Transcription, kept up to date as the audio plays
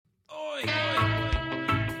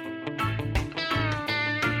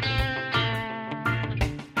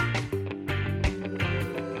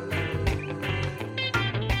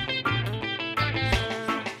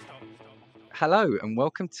Hello, and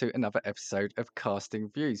welcome to another episode of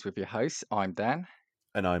Casting Views with your hosts. I'm Dan,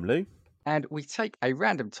 And I'm Lou. and we take a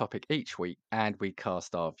random topic each week and we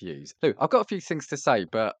cast our views. Lou, I've got a few things to say,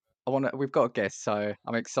 but we've got a guest, so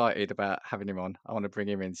I'm excited about having him on. I want to bring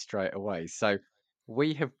him in straight away. So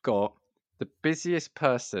we have got the busiest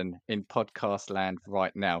person in podcast land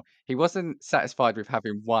right now. He wasn't satisfied with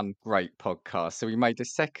having one great podcast, so he made a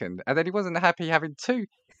second, and then he wasn't happy having two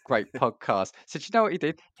great podcasts. So do you know what he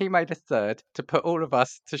did? He made a third to put all of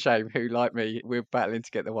us to shame who, like me, we're battling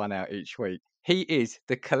to get the one out each week. He is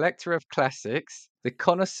the collector of classics, the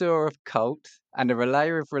connoisseur of cult, and the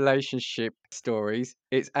relayer of relationship stories.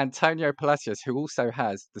 It's Antonio Palacios, who also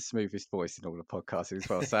has the smoothest voice in all the podcasts as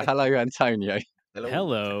well. So hello, Antonio. Hello.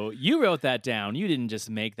 Hello. You wrote that down. You didn't just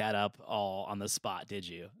make that up all on the spot, did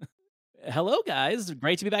you? Hello, guys.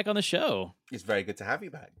 Great to be back on the show. It's very good to have you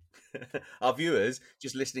back. Our viewers,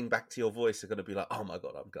 just listening back to your voice, are going to be like, oh my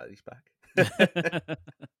God, I'm glad he's back.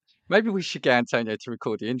 Maybe we should get Antonio to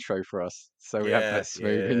record the intro for us so we have that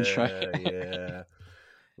smooth intro. Yeah.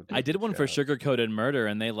 I did one for Sugar Coated Murder,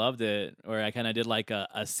 and they loved it, where I kind of did like a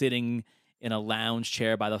sitting in a lounge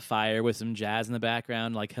chair by the fire with some jazz in the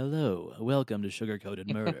background, like, hello, welcome to Sugar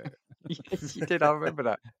Coated Murder. Yes, you did. I remember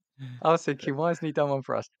that. I was thinking, why hasn't he done one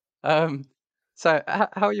for us? So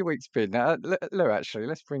how your week's been? Lou, actually,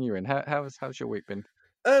 let's bring you in. How's your week been?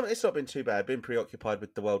 It's not been too bad. Been preoccupied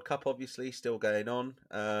with the World Cup, obviously, still going on.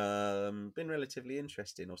 Been relatively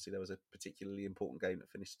interesting. Obviously, there was a particularly important game that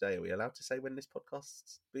finished today. Are we allowed to say when this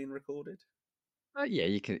podcast's being recorded? Yeah,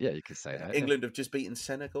 you can say that. England have just beaten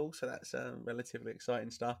Senegal, so that's relatively exciting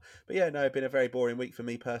stuff. But yeah, no, it's been a very boring week for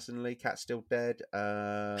me personally. Cat's still dead.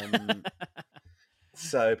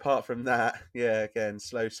 So apart from that, yeah, again,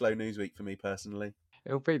 slow news week for me personally.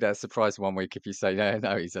 It'll be that surprise one week if you say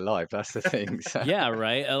no, he's alive. That's the thing. So. Yeah,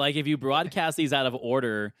 right. Like if you broadcast these out of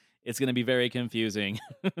order, it's going to be very confusing.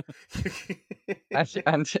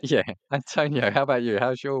 and yeah, Antonio, how about you?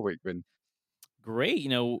 How's your week been? Great.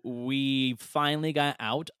 We finally got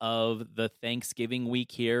out of the Thanksgiving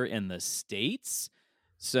week here in the States.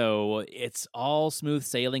 So it's all smooth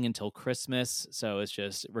sailing until Christmas. So it's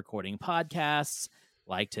just recording podcasts.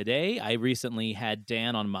 Like today, I recently had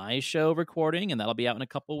Dan on my show recording, and that'll be out in a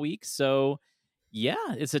couple weeks. So yeah,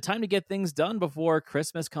 it's a time to get things done before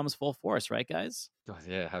Christmas comes full force, right, guys? Oh,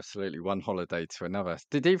 yeah, absolutely. One holiday to another.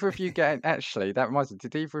 Did either of you get actually? That reminds me.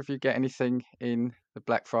 Did either of you get anything in the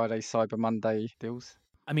Black Friday, Cyber Monday deals?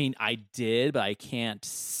 I mean, I did, but I can't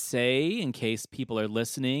say in case people are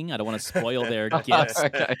listening. I don't want to spoil their gifts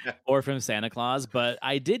Okay. or from Santa Claus, but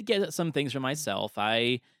I did get some things for myself.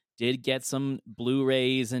 I did get some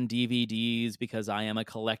Blu-rays and DVDs because I am a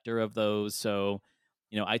collector of those. So,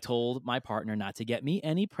 I told my partner not to get me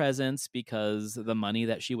any presents because the money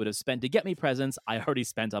that she would have spent to get me presents, I already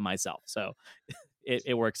spent on myself. So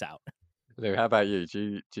it works out. Lou, how about you?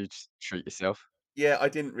 Do you just treat yourself? Yeah, I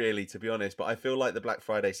didn't really, to be honest, but I feel like the Black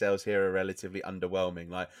Friday sales here are relatively underwhelming.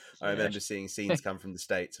 Like, I Yeah. remember seeing scenes come from the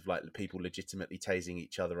States of like people legitimately tasing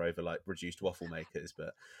each other over like reduced waffle makers,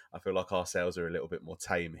 but I feel like our sales are a little bit more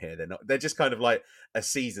tame here. They're just kind of like a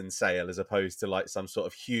season sale as opposed to like some sort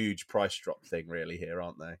of huge price drop thing, really, here,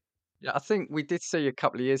 aren't they? Yeah, I think we did see a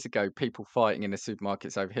couple of years ago people fighting in the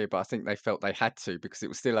supermarkets over here, but I think they felt they had to because it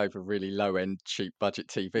was still over really low end, cheap budget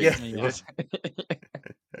TVs. Yeah. Yes.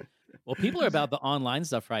 Well, people are about the online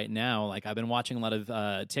stuff right now. Like I've been watching a lot of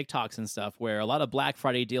TikToks and stuff where a lot of Black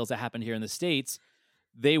Friday deals that happened here in the States,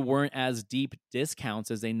 they weren't as deep discounts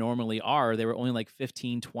as they normally are. They were only like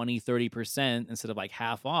 15, 20, 30% instead of like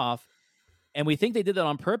half off. And we think they did that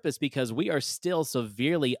on purpose because we are still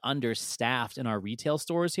severely understaffed in our retail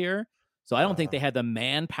stores here. So I don't think they had the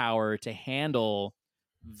manpower to handle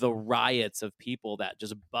the riots of people that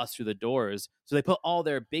just bust through the doors. So they put all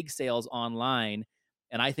their big sales online.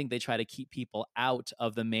 And I think they try to keep people out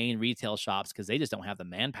of the main retail shops because they just don't have the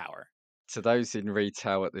manpower. To those in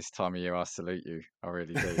retail at this time of year, I salute you. I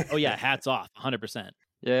really do. Oh, yeah, hats off, 100%.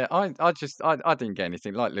 Yeah, I didn't get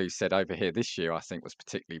anything. Like Lou said, over here this year, I think was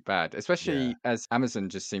particularly bad, especially as Amazon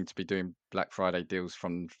just seemed to be doing Black Friday deals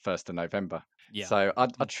from 1st of November. Yeah. So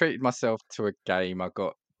I treated myself to a game. I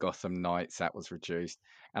got Gotham Knights, that was reduced.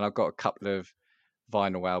 And I got a couple of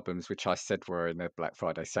vinyl albums, which I said were in the Black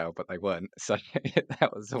Friday sale, but they weren't. So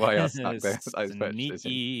that was the way I stuck those purchases in.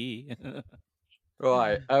 Sneaky.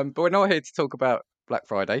 Right. But we're not here to talk about Black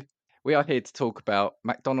Friday. We are here to talk about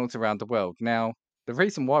McDonald's around the world. Now, the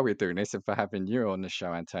reason why we're doing this and for having you on the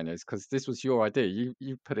show, Antonio, is because this was your idea.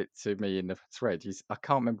 You put it to me in the thread. I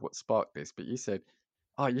can't remember what sparked this, but you said,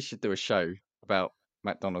 "Oh, you should do a show about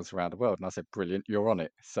McDonald's around the world. And I said, brilliant, you're on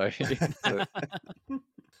it. So, so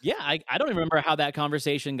Yeah, I don't remember how that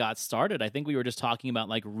conversation got started. I think we were just talking about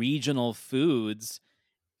like regional foods.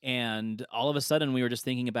 And all of a sudden, we were just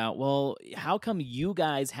thinking about, well, how come you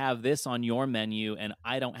guys have this on your menu and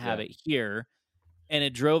I don't have yeah, it here? And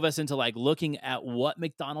it drove us into like looking at what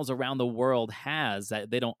McDonald's around the world has that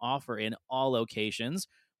they don't offer in all locations,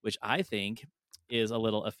 which I think is a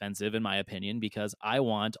little offensive in my opinion because I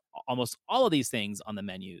want almost all of these things on the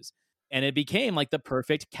menus. And it became like the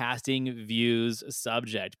perfect casting views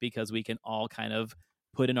subject because we can all kind of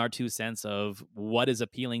put in our 2 cents of what is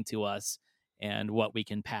appealing to us and what we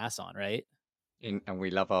can pass on, right? and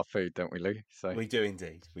we love our food, don't we, Lou? So We do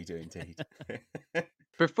indeed. We do indeed.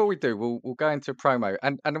 before we do, we'll go into a promo.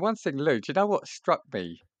 And the one thing, Lou, do you know what struck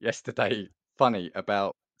me yesterday funny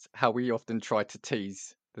about how we often try to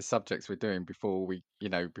tease the subjects we're doing before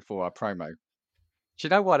before our promo? Do you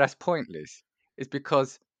know why that's pointless? It's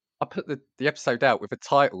because I put the episode out with a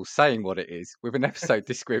title saying what it is, with an episode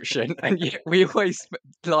description, and yet we always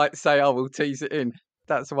like say, "Oh, we'll tease it in."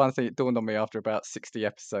 That's the one thing that dawned on me after about 60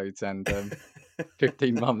 episodes and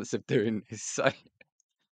 15 months of doing this.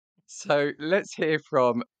 So let's hear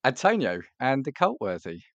from Antonio and the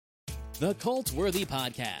Cultworthy. The Cultworthy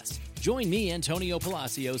Podcast. Join me, Antonio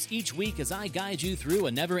Palacios, each week as I guide you through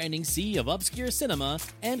a never-ending sea of obscure cinema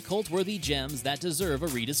and cult-worthy gems that deserve a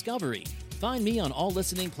rediscovery. Find me on all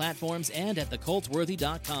listening platforms and at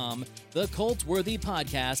thecultworthy.com. The Cultworthy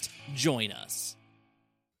Podcast. Join us.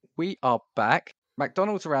 We are back.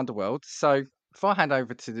 McDonald's around the world. So if I hand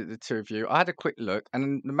over to the two of you, I had a quick look,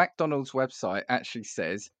 and the McDonald's website actually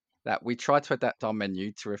says that we try to adapt our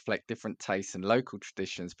menu to reflect different tastes and local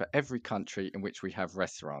traditions for every country in which we have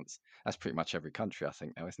restaurants. That's pretty much every country, I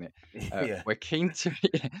think, now, isn't it? Yeah. We're keen to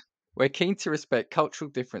we're keen to respect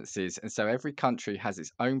cultural differences, and so every country has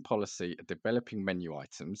its own policy of developing menu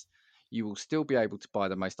items. You will still be able to buy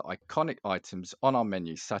the most iconic items on our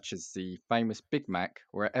menu, such as the famous Big Mac,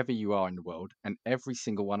 wherever you are in the world, and every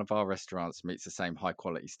single one of our restaurants meets the same high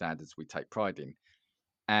quality standards we take pride in.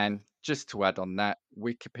 And just to add on that,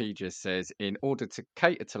 Wikipedia says in order to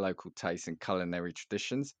cater to local tastes and culinary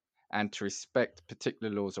traditions and to respect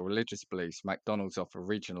particular laws or religious beliefs, McDonald's offer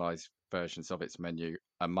regionalized versions of its menu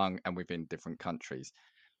among and within different countries.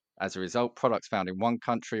 As a result, products found in one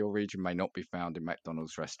country or region may not be found in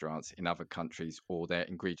McDonald's restaurants in other countries, or their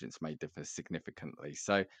ingredients may differ significantly.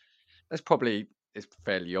 So that's probably it's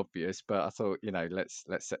fairly obvious, but I thought let's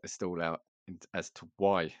set the stall out as to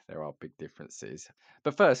why there are big differences.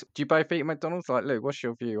 But first, do you both eat at McDonald's? Like, Luke, what's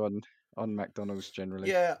your view on McDonald's generally?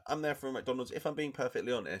 Yeah, I'm there for McDonald's. If I'm being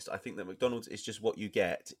perfectly honest, I think that McDonald's is just what you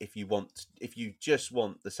get if you just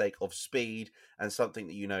want the sake of speed and something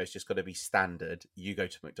that you know is just got to be standard, you go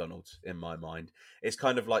to McDonald's in my mind. It's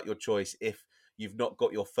kind of like your choice if you've not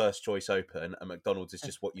got your first choice open, and McDonald's is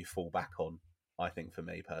just what you fall back on, I think for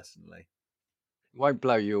me personally. It won't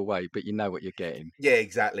blow you away, but you know what you're getting. Yeah,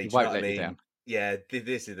 exactly. It Do you know won't what I let you mean? down. Yeah,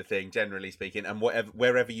 this is the thing. Generally speaking, and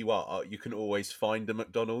wherever you are, you can always find a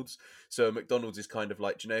McDonald's. So a McDonald's is kind of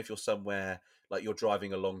like, do you know, if you're somewhere like you're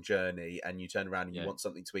driving a long journey and you turn around and you Yeah. want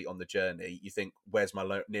something to eat on the journey, you think, "Where's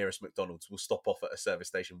my nearest McDonald's?" We'll stop off at a service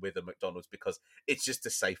station with a McDonald's because it's just a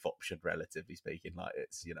safe option, relatively speaking. Like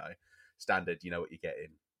it's standard. You know what you're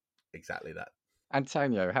getting. Exactly that.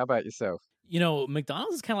 Antonio, how about yourself?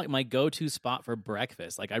 McDonald's is kind of like my go-to spot for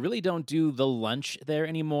breakfast. Like, I really don't do the lunch there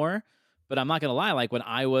anymore, but I'm not gonna lie. Like when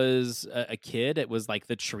I was a kid, it was like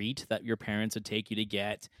the treat that your parents would take you to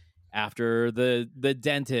get after the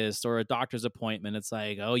dentist or a doctor's appointment. It's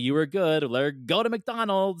like, oh, you were good. Go to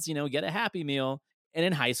McDonald's. Get a Happy Meal. And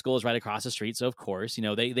in high school is right across the street, so of course,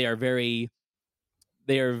 they are very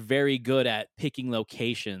good at picking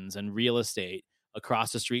locations and real estate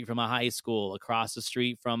across the street from a high school, across the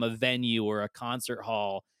street from a venue or a concert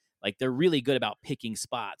hall. Like they're really good about picking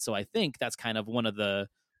spots. So I think that's kind of one of the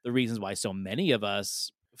reasons why so many of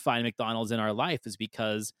us find McDonald's in our life is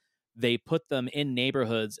because they put them in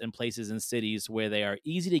neighborhoods and places in cities where they are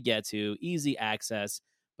easy to get to, easy access,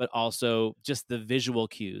 but also just the visual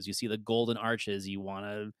cues. You see the golden arches, you want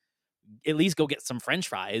to at least go get some french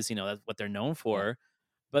fries, that's what they're known Yeah. for.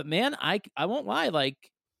 But man, I won't lie,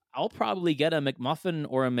 like I'll probably get a McMuffin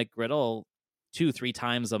or a McGriddle 2-3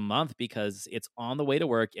 times a month because it's on the way to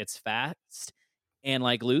work, it's fast, and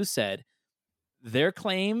like Lou said, their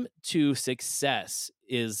claim to success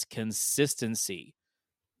is consistency.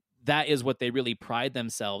 That is what they really pride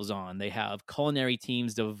themselves on. They have culinary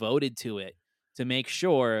teams devoted to it to make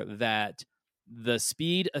sure that the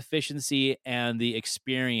speed, efficiency, and the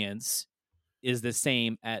experience is the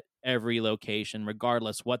same at every location,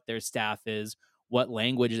 regardless what their staff is, what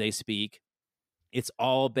language they speak. It's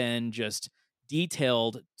all been just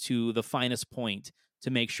detailed to the finest point to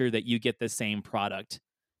make sure that you get the same product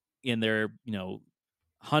in their,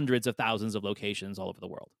 hundreds of thousands of locations all over the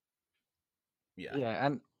world. Yeah. Yeah,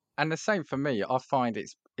 and the same for me. I find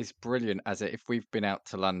it's brilliant as if we've been out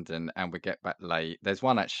to London and we get back late. There's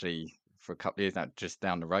one actually for a couple of years now, just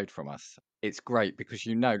down the road from us. It's great because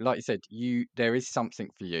like you said, there is something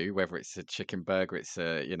for you, whether it's a chicken burger, it's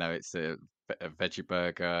a veggie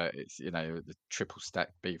burger, it's the triple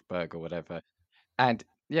stacked beef burger, whatever. And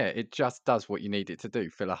yeah, it just does what you need it to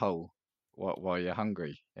do, fill a hole while you're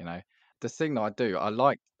hungry. The thing that I do, I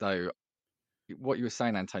like though what you were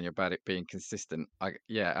saying, Antonio, about it being consistent.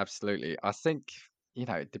 Yeah, absolutely. I think,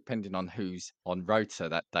 depending on who's on rota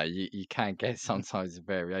that day, you can get Mhm. sometimes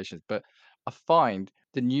variations. But I find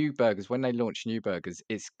the new burgers, when they launch new burgers,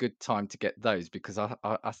 it's good time to get those because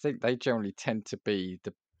I think they generally tend to be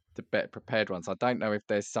the better prepared ones. I don't know if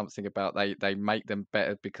there's something about they make them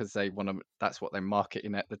better because they want to, that's what they're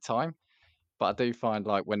marketing at the time. But I do find,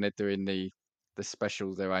 like, when they're doing the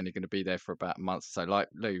specials, they're only gonna be there for about a month. So, like,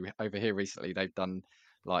 Lou, over here recently, they've done,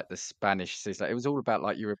 like, the Spanish sizzler. It was all about,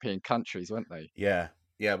 like, European countries, weren't they? Yeah.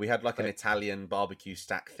 Yeah, we had like an But Italian barbecue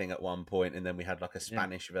stack thing at one point, and then we had like a yeah,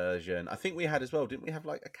 Spanish version. I think we had as well, didn't we have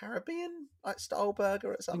like a Caribbean like style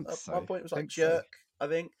burger think at one so, point? It was like think so. jerk, I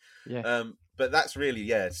think. Yeah. But that's really,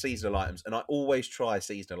 yeah, seasonal items, and I always try a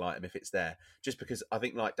seasonal item if it's there, just because I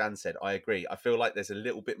think, like Dan said, I agree. I feel like there's a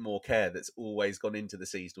little bit more care that's always gone into the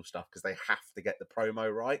seasonal stuff because they have to get the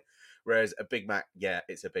promo right. Whereas a Big Mac, yeah,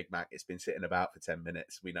 it's a Big Mac. It's been sitting about for 10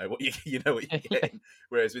 minutes. We know what you know what you're Yeah. getting.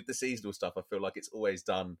 Whereas with the seasonal stuff, I feel like it's always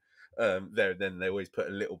done there. Then they always put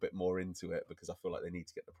a little bit more into it because I feel like they need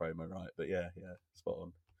to get the promo right. But yeah, spot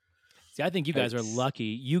on. See, I think you guys are It's lucky.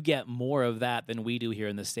 You get more of that than we do here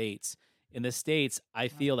in the States. In the States, I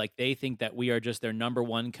feel like they think that we are just their number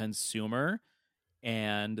one consumer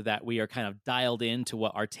and that we are kind of dialed into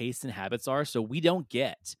what our tastes and habits are. So we don't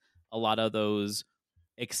get a lot of those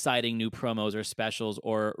exciting new promos or specials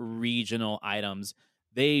or regional items.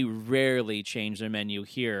 They rarely change their menu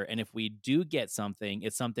here. And if we do get something,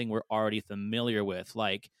 it's something we're already familiar with.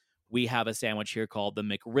 Like we have a sandwich here called the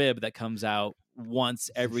McRib that comes out once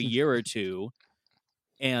every year or two.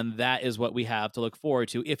 And that is what we have to look forward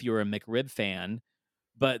to if you're a McRib fan.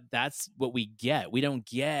 But that's what we get. We don't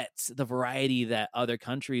get the variety that other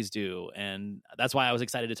countries do. And that's why I was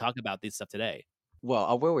excited to talk about this stuff today. Well,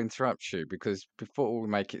 I will interrupt you because before we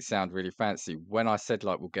make it sound really fancy, when I said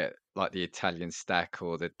like we'll get like the Italian stack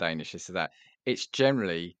or the Danish this or that, it's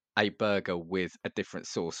generally a burger with a different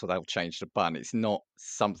sauce, so they'll change the bun. It's not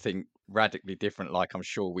something radically different like I'm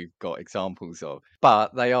sure we've got examples of,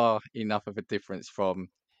 but they are enough of a difference from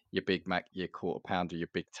your Big Mac, your quarter pounder, your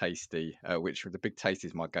Big Tasty, which the Big Tasty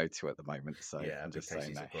is my go-to at the moment. So Yeah, I'm big just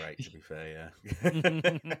saying tasties are that. great. To be fair, yeah.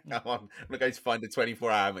 I'm gonna go to find a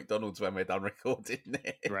 24-hour McDonald's when we're done recording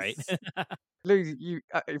Right. this. Lou,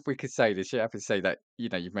 if we could say this, you have to say that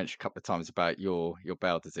you've mentioned a couple of times about your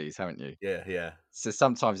bowel disease, haven't you? Yeah, yeah, So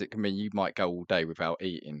sometimes it can mean you might go all day without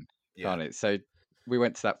eating, yeah, can't it? So we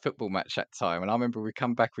went to that football match that time, and I remember we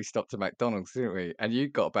come back, we stopped at McDonald's, didn't we? And you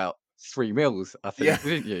got about 3 meals, I yeah.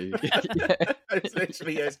 think, didn't you? It's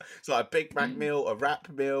literally, yes. It's like a Big Mac Yeah. meal, a wrap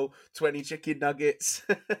meal, 20 chicken nuggets.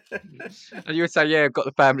 And you would say, "Yeah, I've got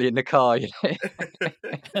the family in the car."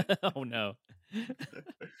 Oh no.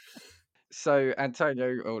 So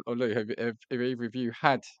Antonio or Lou, have either of you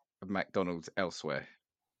had a McDonald's elsewhere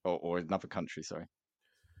or another country? Sorry.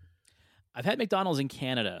 I've had McDonald's in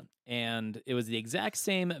Canada, and it was the exact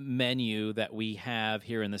same menu that we have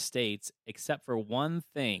here in the States, except for one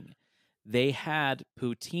thing. They had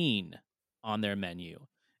poutine on their menu.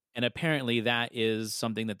 And apparently, that is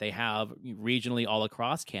something that they have regionally all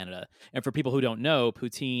across Canada. And for people who don't know,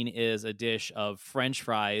 poutine is a dish of French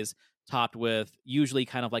fries topped with usually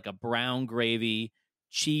kind of like a brown gravy,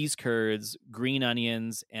 cheese curds, green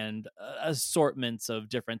onions, and assortments of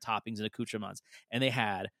different toppings and accoutrements. And they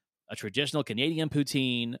had a traditional Canadian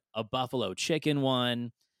poutine, a buffalo chicken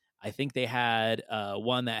one. I think they had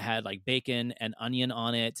one that had like bacon and onion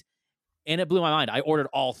on it. And it blew my mind. I ordered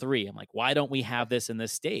all three. I'm like, why don't we have this in the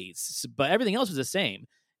States? But everything else was the same.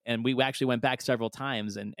 And we actually went back several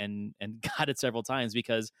times and got it several times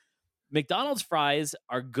because McDonald's fries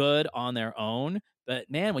are good on their own.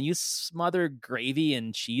 But man, when you smother gravy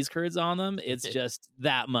and cheese curds on them, it's just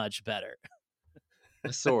that much better.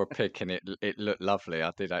 I saw a pic and it looked lovely.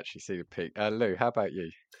 I did actually see the pic. Lou, how about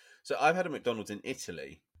you? So I've had a McDonald's in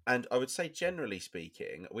Italy, and I would say, generally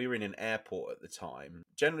speaking, we were in an airport at the time.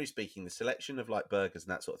 Generally speaking, the selection of like burgers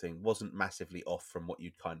and that sort of thing wasn't massively off from what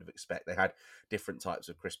you'd kind of expect. They had different types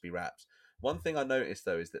of crispy wraps. One thing I noticed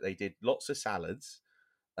though is that they did lots of salads.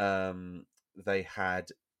 They had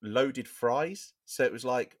loaded fries, so it was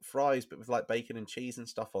like fries but with like bacon and cheese and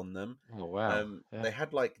stuff on them. Oh wow. Yeah. They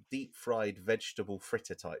had like deep fried vegetable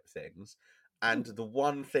fritter type things. And Ooh. the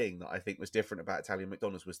one thing that I think was different about Italian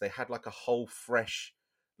McDonald's was they had like a whole fresh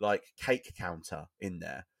like cake counter in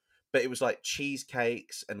there. But it was like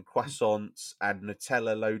cheesecakes and croissants and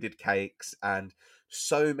Nutella loaded cakes and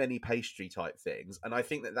so many pastry type things. And I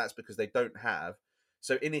think that that's because they don't have.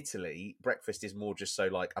 So in Italy, breakfast is more just so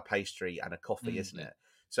like a pastry and a coffee, isn't Yeah. it?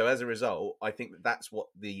 So as a result, I think that that's what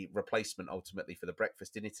the replacement ultimately for the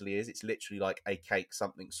breakfast in Italy is. It's literally like a cake,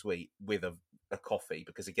 something sweet with a coffee.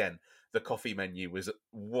 Because again, the coffee menu was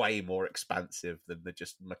way more expansive than the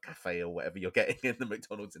just McCafe or whatever you're getting in the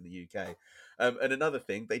McDonald's in the UK. And another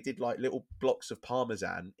thing, they did like little blocks of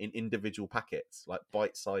Parmesan in individual packets, like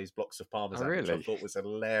bite-sized blocks of Oh Parmesan, which I really? thought was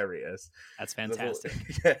hilarious. That's 'Cause I thought,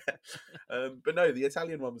 fantastic. yeah. But no, the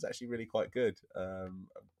Italian one was actually really quite good. I'm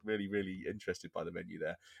really, really interested by the menu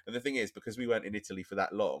there. And the thing is, because we weren't in Italy for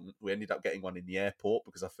that long, we ended up getting one in the airport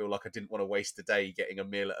because I feel like I didn't want to waste a day getting a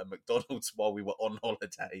meal at a McDonald's while we were on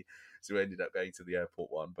holiday. So we ended up going to the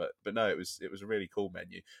airport one. But no, it was a really cool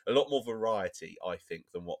menu. A lot more variety, I think,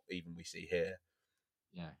 than what even we see here.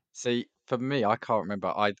 Yeah. See, for me, I can't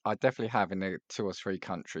remember. I definitely have in the 2 or 3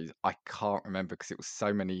 countries. I can't remember because it was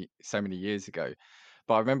so many years ago.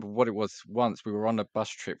 But I remember what it was once. We were on a bus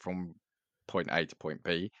trip from point A to point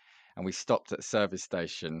B, and we stopped at a service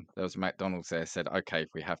station. There was a McDonald's there. Said, "Okay, if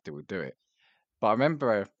we have to, we'll do it." But I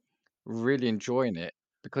remember really enjoying it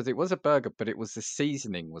because it was a burger, but it was the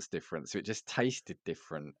seasoning was different, so it just tasted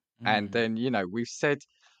different. And Mm. then, we've said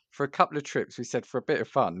for a couple of trips, we said for a bit of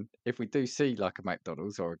fun, if we do see like a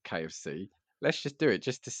McDonald's or a KFC, let's just do it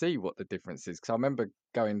just to see what the difference is. Because I remember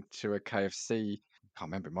going to a KFC, I can't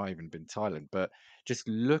remember, it might have even been Thailand, but just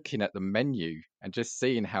looking at the menu and just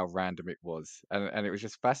seeing how random it was. And it was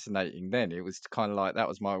just fascinating then. It was kind of like that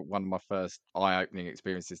was my one of my first eye-opening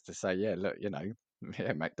experiences to say, yeah, look,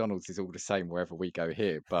 yeah, McDonald's is all the same wherever we go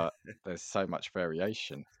here, but there's so much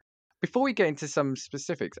variation. Before we get into some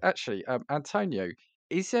specifics, actually, Antonio,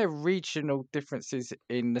 is there regional differences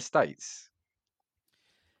in the States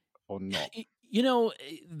or not?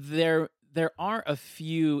 There are a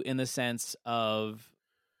few in the sense of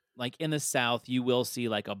like in the South, you will see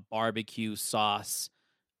like a barbecue sauce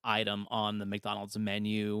item on the McDonald's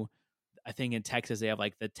menu. I think in Texas they have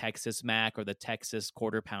like the Texas Mac or the Texas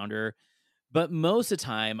Quarter Pounder. But most of the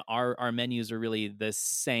time, our menus are really the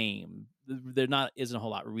same. There not isn't a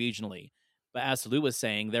whole lot regionally. But as Lou was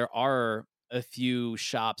saying, there are a few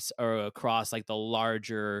shops across like the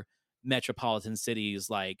larger metropolitan cities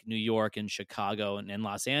like New York and Chicago and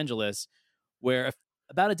Los Angeles, where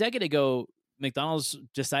about a decade ago, McDonald's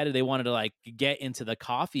decided they wanted to like get into the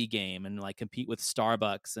coffee game and like compete with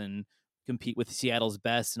Starbucks and compete with Seattle's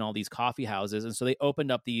Best and all these coffee houses. And so they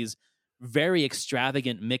opened up these very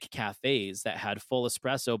extravagant McCafes that had full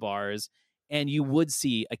espresso bars, and you would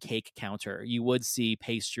see a cake counter, you would see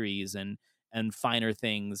pastries and finer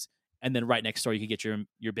things, and then right next door you could get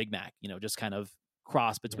your Big Mac, just kind of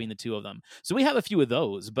cross Yeah. between the two of them. So we have a few of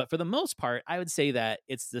those, but for the most part, I would say that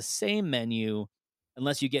it's the same menu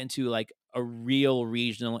unless you get into like a real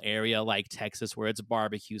regional area like Texas where it's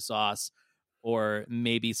barbecue sauce, or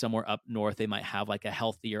maybe somewhere up north they might have like a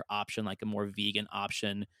healthier option, like a more vegan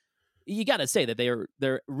option. You got to say that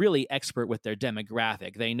they're really expert with their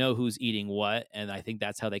demographic. They know who's eating what, and I think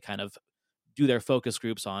that's how they kind of do their focus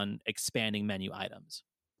groups on expanding menu items.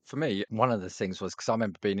 For me, one of the things was because I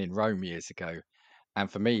remember being in Rome years ago, and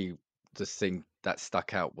for me, the thing that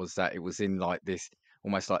stuck out was that it was in like this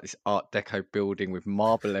almost like this Art Deco building with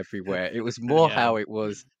marble everywhere. It was more Yeah. how it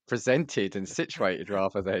was presented and situated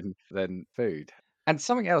rather than food. And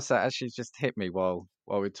something else that actually just hit me while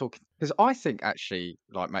we're talking, because I think actually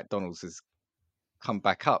like McDonald's has come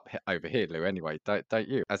back up over here, Lou. Anyway, don't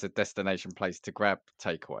you? As a destination place to grab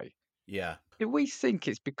takeaway. Yeah. Do we think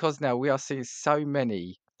it's because now we are seeing so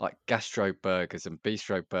many like gastro burgers and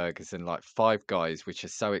bistro burgers and like Five Guys, which are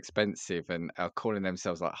so expensive and are calling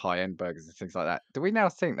themselves like high-end burgers and things like that? Do we now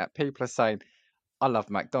think that people are saying, I love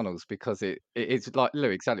McDonald's because it's like Lou,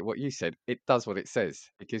 exactly what you said. It does what it says.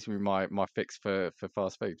 It gives me my fix for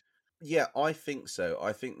fast food. Yeah, I think so.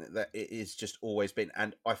 I think that it is just always been,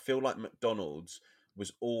 and I feel like McDonald's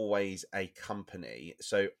was always a company.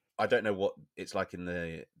 So I don't know what it's like in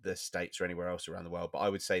the States or anywhere else around the world, but I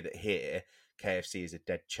would say that here KFC is a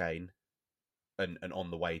dead chain and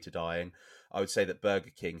on the way to dying. I would say that Burger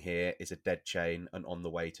King here is a dead chain and on the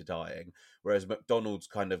way to dying. Whereas McDonald's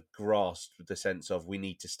kind of grasped the sense of we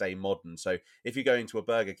need to stay modern. So if you go into a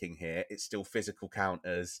Burger King here, it's still physical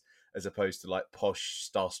counters. as opposed to like posh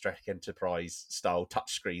Star Trek Enterprise style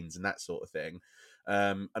touchscreens and that sort of thing.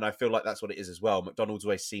 And I feel like that's what it is as well. McDonald's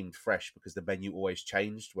always seemed fresh because the menu always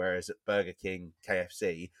changed, whereas at Burger King,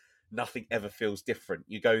 KFC, nothing ever feels different.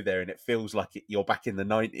 You go there and it feels like you're back in the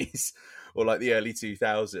 90s or like the early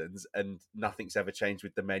 2000s, and nothing's ever changed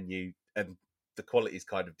with the menu, and the quality's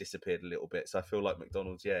kind of disappeared a little bit. So I feel like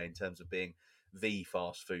McDonald's, yeah, in terms of being the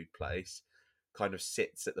fast food place, kind of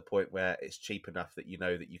sits at the point where it's cheap enough that you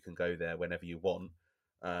know that you can go there whenever you want,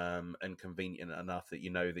 and convenient enough that you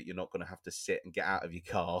know that you're not going to have to sit and get out of your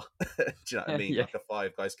car. Do you know what I mean? Yeah. Like a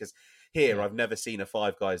Five Guys, because here Yeah. I've never seen a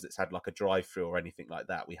Five Guys that's had like a drive-through or anything like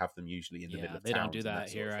that. We have them usually in the middle of They don't do towns and that that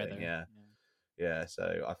sort here of thing. either. Yeah.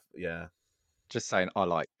 So yeah. Just saying, I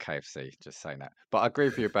like KFC. Just saying that. But I agree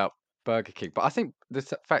with you about Burger King. But I think the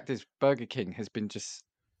fact is, Burger King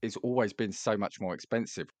it's always been so much more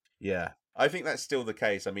expensive. Yeah, I think that's still the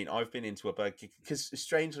case. I mean, I've been into a Burger King because,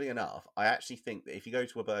 strangely enough, I actually think that if you go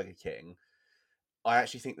to a Burger King, I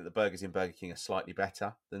actually think that the burgers in Burger King are slightly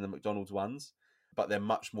better than the McDonald's ones, but they're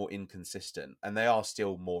much more inconsistent and they are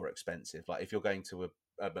still more expensive. Like if you're going to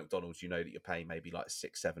a McDonald's, you know that you're paying maybe like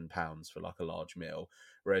 £6-7 for like a large meal,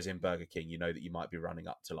 whereas in Burger King, you know that you might be running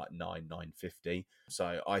up to like £9-9.50.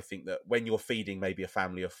 So I think that when you're feeding maybe a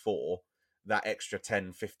family of four, that extra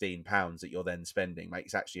 £10-15 that you're then spending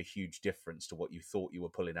makes actually a huge difference to what you thought you were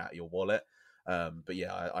pulling out of your wallet. But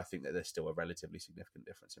yeah, I think that there's still a relatively significant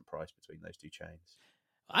difference in price between those two chains.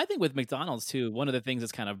 I think with McDonald's too, one of the things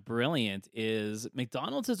that's kind of brilliant is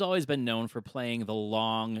McDonald's has always been known for playing the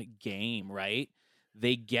long game, right?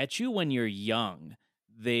 They get you when you're young.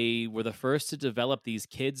 They were the first to develop these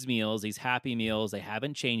kids' meals, these happy meals. They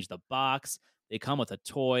haven't changed the box. They come with a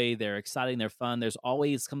toy. They're exciting. They're fun. There's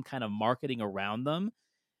always some kind of marketing around them.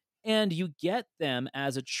 And you get them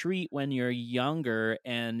as a treat when you're younger,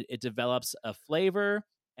 and it develops a flavor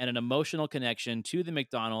and an emotional connection to the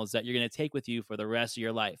McDonald's that you're going to take with you for the rest of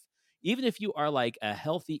your life. Even if you are like a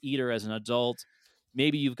healthy eater as an adult,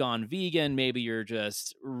 maybe you've gone vegan, maybe you're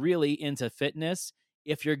just really into fitness.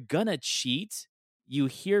 If you're going to cheat, you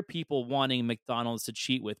hear people wanting McDonald's to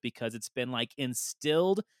cheat with because it's been like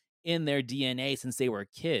instilled in their DNA since they were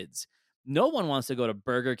kids. No one wants to go to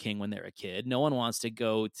Burger King when they're a kid. No one wants to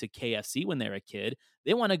go to KFC when they're a kid.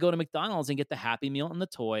 They want to go to McDonald's and get the Happy Meal and the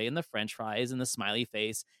toy and the French fries and the smiley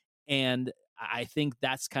face. And I think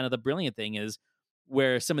that's kind of the brilliant thing is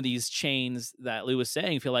where some of these chains that Lou was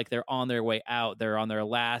saying feel like they're on their way out. They're on their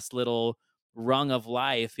last little rung of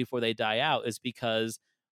life before they die out is because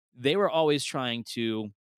they were always trying to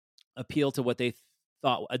appeal to what they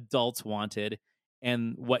thought adults wanted,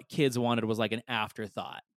 and what kids wanted was like an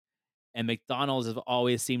afterthought. And McDonald's have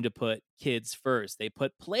always seemed to put kids first. They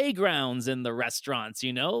put playgrounds in the restaurants,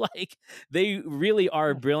 like they really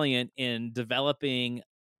are brilliant in developing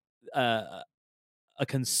a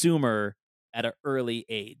consumer at an early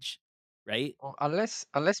age, right? Well, unless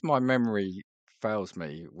my memory fails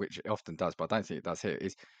me, which it often does, but I don't think it does here,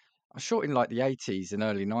 is I'm sure in like the 80s and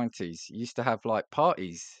early 90s, you used to have like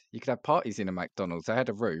parties. You could have parties in a McDonald's. They had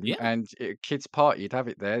a room Yeah. and kids' party, you'd have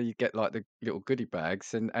it there. You'd get like the little goodie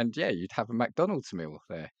bags and yeah, you'd have a McDonald's meal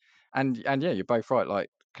there. And yeah, you're both right. Like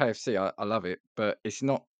KFC, I love it, but it's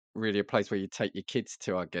not really a place where you take your kids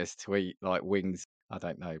to, I guess, to eat like wings. I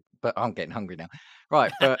don't know, but I'm getting hungry now.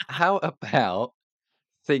 Right, but how about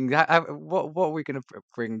what are we going to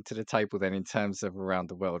bring to the table then in terms of around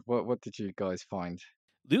the world? What did you guys find?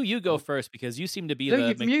 Lou, you go first because you seem to be Lou, the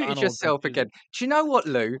you've muted McDonald's yourself again. enthusiast. Do you know what,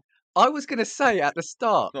 Lou? I was going to say at the I've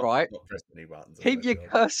start, not right? not pressed any buttons. I Keep swear to your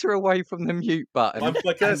God. cursor away from the mute button. My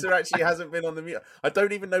And, cursor actually hasn't been on the mute. I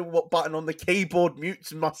don't even know what button on the keyboard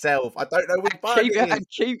mutes myself. I don't know which button it is. and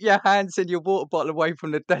keep your hands and your water bottle away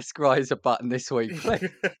from the desk riser button this week, please.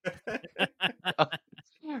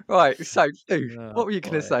 Right, so, Lou, Oh, what were you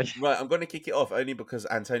going to boy. say? Right, I'm going to kick it off only because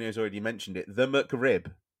Antonio's already mentioned it. The McRib.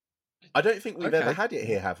 I don't think we've ever Okay. had it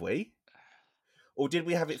here, have we? Or did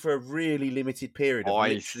we have it for a really limited period of I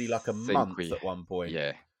literally like a think month at one point?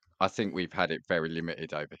 yeah, I think we've had it very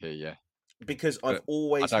limited over here, yeah. Because I've But I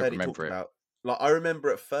always don't heard it talked remember it. about. Like I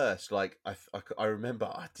remember at first, like I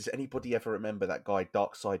remember. Does anybody ever remember that guy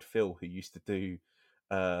Dark Side Phil who used to do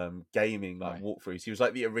gaming like No. walkthroughs? He was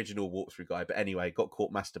like the original walkthrough guy, but anyway, got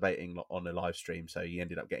caught masturbating on a live stream, so he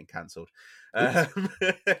ended up getting cancelled.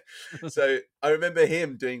 So I remember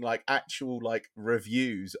him doing like actual like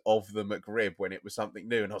reviews of the McRib when it was something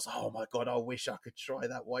new, and I was like, oh my god, I wish I could try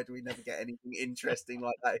that. Why do we never get anything interesting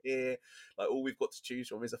like that here? Like all we've got to choose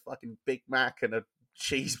from is a fucking Big Mac and a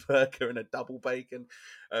cheeseburger and a double bacon.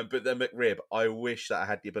 But the McRib, I wish that I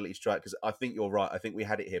had the ability to try it, because I think you're right. I think we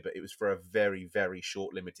had it here, but it was for a very, very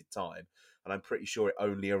short, limited time. And I'm pretty sure it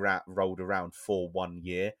only rolled around for 1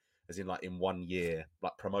 year, as in like in 1 year,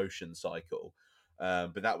 like promotion cycle.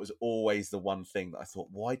 But that was always the one thing that I thought,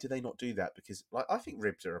 why do they not do that? Because like I think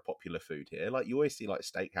ribs are a popular food here. Like you always see like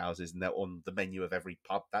steakhouses and they're on the menu of every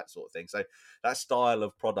pub, that sort of thing. So that style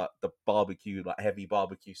of product, the barbecue, like heavy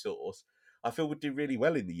barbecue sauce, I feel would do really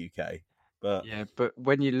well in the UK. But Yeah, but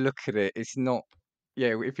when you look at it, it's not.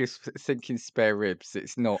 Yeah, if you're thinking spare ribs,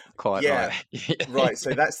 it's not quite yeah, like. right.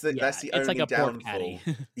 So that's Yeah, the it's like only a pork patty.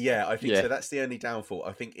 downfall. Yeah, I think Yeah. so. That's the only downfall.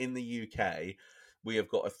 I think in the UK we have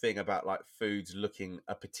got a thing about like foods looking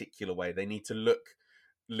a particular way. They need to look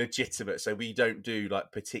legitimate. So we don't do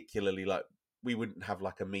like particularly like we wouldn't have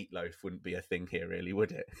like a meatloaf wouldn't be a thing here, really,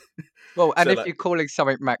 would it? Well, and So if like you're calling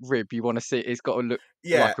something McRib, you want to see it's got to look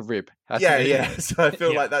yeah, like a rib, hasn't yeah, it? yeah. So I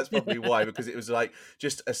feel Yeah. like that's probably why, because it was like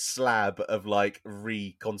just a slab of like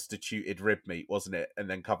reconstituted rib meat, wasn't it? And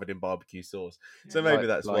then covered in barbecue sauce. Yeah, So maybe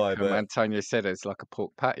that's like why. But Antonio said, it's like a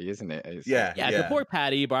pork patty, isn't it? It's yeah, Yeah, it's a pork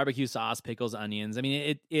patty, barbecue sauce, pickles, onions. I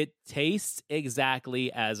mean, it tastes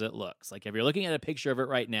exactly as it looks. Like if you're looking at a picture of it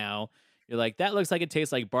right now, you're like, that looks like it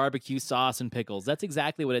tastes like barbecue sauce and pickles. That's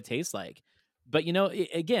exactly what it tastes like. But you know,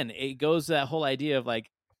 again, it goes to that whole idea of like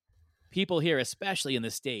people here, especially in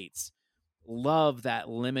the States, love that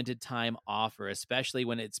limited time offer, especially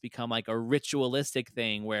when it's become like a ritualistic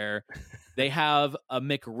thing where they have a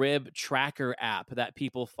McRib tracker app that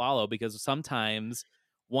people follow because sometimes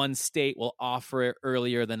one state will offer it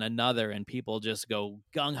earlier than another and people just go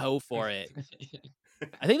gung ho for it.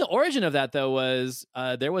 I think the origin of that though was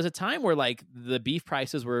there was a time where like the beef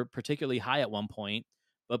prices were particularly high at one point,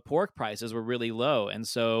 but pork prices were really low. And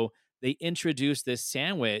so they introduced this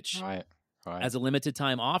sandwich right. as a limited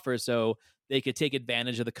time offer so they could take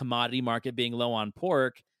advantage of the commodity market being low on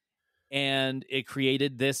pork, and it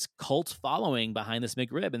created this cult following behind this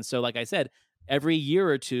McRib. And so like I said, every year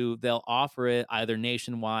or two they'll offer it either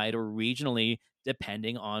nationwide or regionally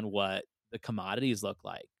depending on what the commodities look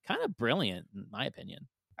like. Kind of brilliant in my opinion.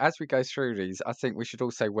 As we go through these, I think we should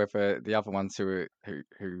also whether the other ones who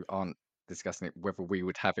aren't discussing it, whether we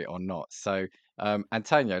would have it or not. So,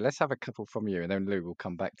 Antonio, let's have a couple from you, and then Lou will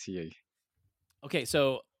come back to you. Okay,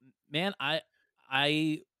 so man,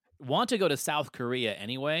 I want to go to South Korea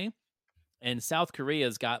anyway, and South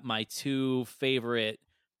Korea's got my two favorite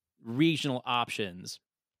regional options.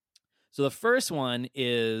 So the first one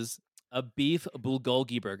is a beef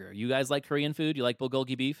bulgogi burger. You guys like Korean food? You like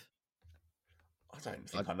bulgogi beef? I don't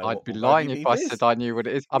think I know I'd what be bulgogi lying if beef I is. said I knew what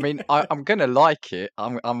it is. I mean, I'm gonna like it.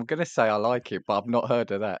 I'm gonna say I like it, but I've not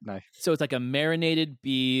heard of that. No. So it's like a marinated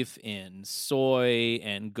beef in soy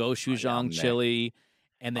and Oh, yeah, gochujang I'm there. chili.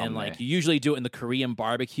 And then I'm like there. you usually do it in the Korean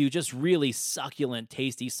barbecue, just really succulent,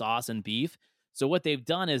 tasty sauce and beef. So what they've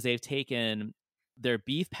done is they've taken their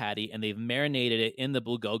beef patty and they've marinated it in the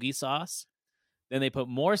bulgogi sauce. Then they put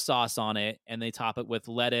more sauce on it and they top it with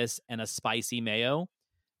lettuce and a spicy mayo.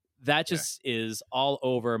 That Yeah. just is all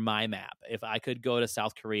over my map. If I could go to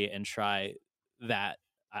South Korea and try that,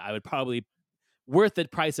 I would probably worth the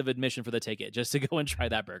price of admission for the ticket just to go and try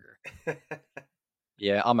that burger.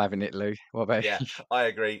 Yeah, I'm having it, Lou. What about Yeah, you? I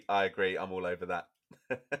agree. I'm all over that.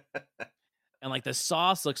 And like the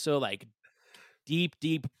sauce looks so like deep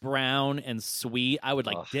brown and sweet. I would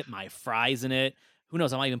like Oh, dip my fries in it. Who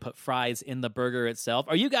knows? I might even put fries in the burger itself.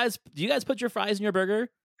 Do you guys put your fries in your burger?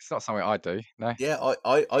 it's not something I do. No. Yeah,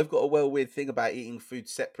 I've got a weird thing about eating food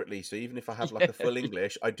separately. So even if I have like a full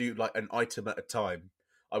English, I do like an item at a time.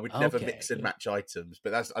 I would never Okay. mix and match items,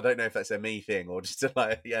 but I don't know if that's a me thing or just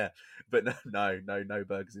like But no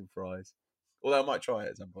burgers and fries. Although I might try it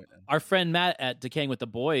at some point. Then. Our friend Matt at Decaying with the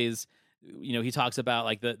Boys, you know, he talks about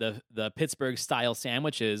like the Pittsburgh style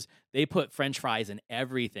sandwiches. They put French fries in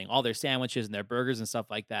everything, all their sandwiches and their burgers and stuff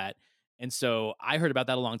like that. And so I heard about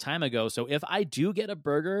that a long time ago. So if I do get a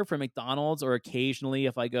burger from McDonald's, or occasionally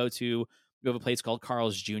if I go to, we have a place called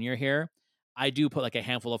Carl's Jr. here, I do put like a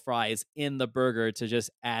handful of fries in the burger to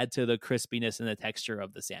just add to the crispiness and the texture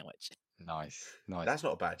of the sandwich. Nice. That's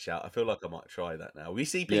not a bad shout. I feel like I might try that now. We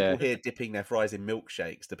see Yeah. people here dipping their fries in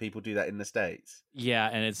milkshakes. Do people do that in the States? Yeah,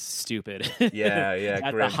 and it's stupid. Yeah.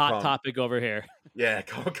 That's Grim, a hot can't- topic over here. Yeah,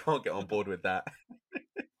 can't get on board with that.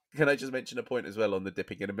 Can I just mention a point as well on the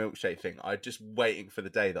dipping in a milkshake thing? I'm just waiting for the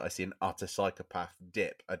day that I see an utter psychopath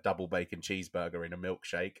dip a double bacon cheeseburger in a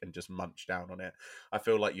milkshake and just munch down on it. I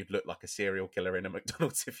feel like you'd look like a serial killer in a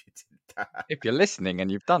McDonald's if you did that. If you're listening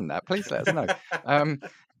and you've done that, please let us know.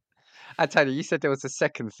 Antonio, you said there was a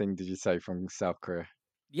second thing, did you say, from South Korea?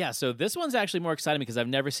 Yeah, so this one's actually more exciting because I've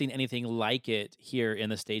never seen anything like it here in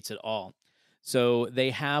the States at all. So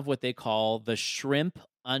they have what they call the shrimp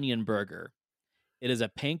onion burger. It is a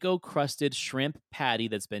panko crusted shrimp patty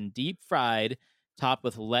that's been deep fried, topped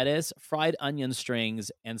with lettuce, fried onion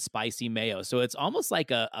strings, and spicy mayo. So it's almost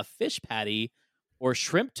like a fish patty or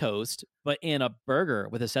shrimp toast, but in a burger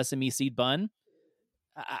with a sesame seed bun.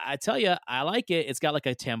 I tell you, I like it. It's got like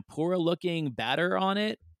a tempura looking batter on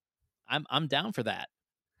it. I'm down for that.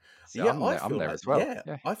 So Yeah, I I'm feel there like as well.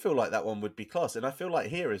 Yeah. I feel like that one would be class, and I feel like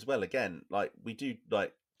here as well. Again, like we do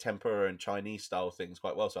like tempura and Chinese style things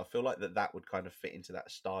quite well, so I feel like that would kind of fit into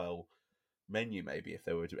that style menu maybe if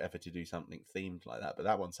they were to ever to do something themed like that. But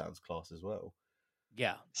that one sounds class as well.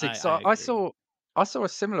 Yeah, See, I so agree. I saw a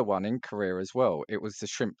similar one in Korea as well. It was the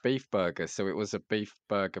shrimp beef burger. So it was a beef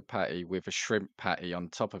burger patty with a shrimp patty on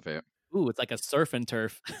top of it. Ooh, it's like a surf and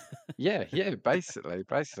turf. Yeah, yeah, basically.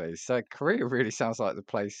 So Korea really sounds like the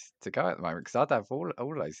place to go at the moment because I'd have all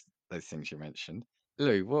those things you mentioned.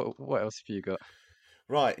 Lou, what else have you got?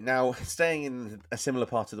 Right, now staying in a similar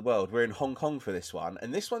part of the world, we're in Hong Kong for this one,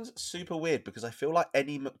 and this one's super weird because I feel like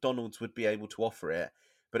any McDonald's would be able to offer it,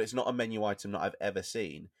 but it's not a menu item that I've ever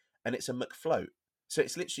seen, and it's a McFloat. So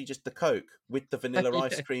it's literally just the Coke with the vanilla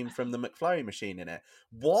ice Yeah. cream from the McFlurry machine in it.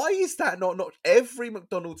 Why is that not every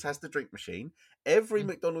McDonald's has the drink machine? Every Mm.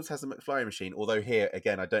 McDonald's has a McFlurry machine, although here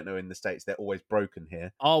again, I don't know in the States, they're always broken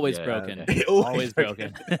here. Always Yeah, broken. yeah. Always Always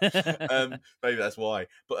broken. broken. Maybe that's why.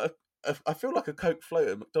 But I feel like a Coke float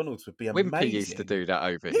at McDonald's would be Wimpy used to amazing. do that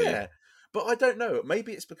over here. Yeah. But I don't know.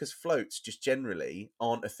 Maybe it's because floats just generally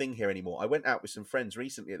aren't a thing here anymore. I went out with some friends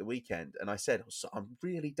recently at the weekend and I said, "So I'm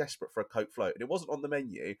really desperate for a Coke float." And it wasn't on the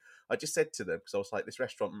menu. I just said to them, because I was like, this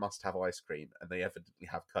restaurant must have ice cream. And they evidently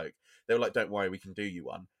have Coke. They were like, "Don't worry, we can do you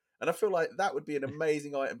one." And I feel like that would be an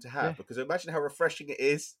amazing item to Yeah. have because imagine how refreshing it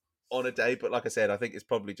is on a day. But like I said, I think it's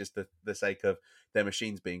probably just the sake of their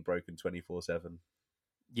machines being broken 24/7.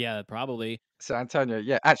 Yeah, probably. So Antonio,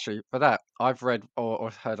 yeah, actually, for that, I've read or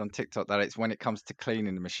heard on TikTok that it's when it comes to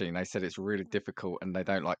cleaning the machine, they said it's really difficult and they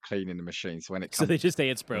don't like cleaning the machine. So when it So comes, they just say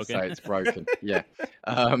it's they broken. say it's broken. Yeah.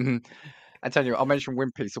 Um, Antonio, I'll mention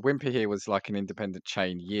Wimpy. So Wimpy here was like an independent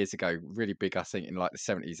chain years ago, really big, I think, in like the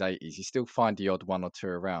 70s, 80s. You still find the odd one or two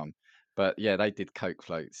around. But yeah, they did Coke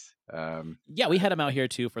floats. Yeah, we had them out here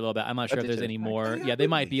too for a little bit. I'm not Oh, sure if did there's you? any Oh more. yeah, Yeah, they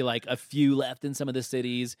might really? be like a few left in some of the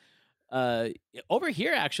cities. Uh, Over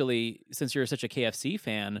here, actually, since you're such a KFC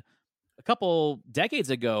fan, a couple decades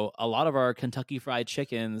ago, a lot of our Kentucky Fried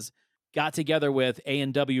Chickens got together with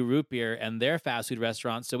A&W Root Beer and their fast food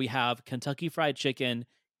restaurants. So we have Kentucky Fried Chicken,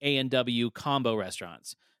 A&W combo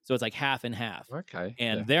restaurants. So it's like half and half. Okay. Yeah.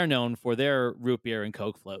 And they're known for their root beer and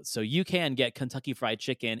Coke floats. So you can get Kentucky Fried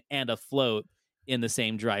Chicken and a float in the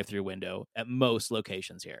same drive-through window at most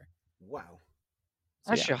locations here. Wow.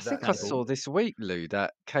 So yeah, Actually, I think I kind of cool. saw this week, Lou,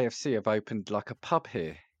 that KFC have opened like a pub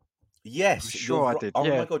here. I'm Yes, you're sure I right. did. Oh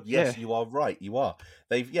Yeah. my god, Yeah. yes, you are right. You are.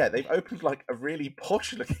 They've opened like a really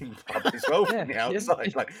posh looking pub as well Yeah. from the Yeah.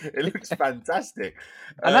 outside. Like it looks fantastic.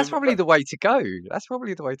 And that's probably But the way to go. That's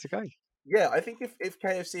probably the way to go. yeah, I think if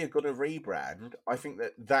KFC have got a rebrand, I think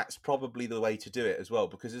that's probably the way to do it as well.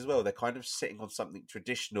 Because as well, they're kind of sitting on something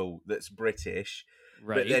traditional that's British, but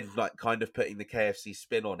Right. then like kind of putting the KFC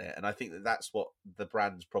spin on it. And I think that's what the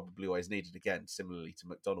brand's probably always needed. Again, similarly to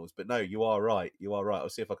McDonald's. But no, you are right. You are right. I'll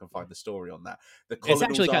see if I can Yeah. find the story on that. The It's Colonel's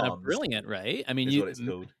actually kind of Arms brilliant, right? I mean, is what it's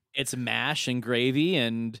called. it's mash and gravy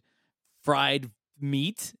and fried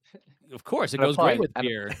meat. Of course, it And a goes great pint. with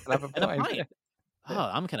beer And have a and a pint. pint. Yeah. Oh,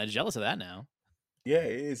 I'm kind of jealous of that now. Yeah,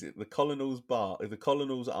 it is. The Colonel's Bar, the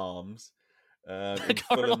Colonel's Arms, in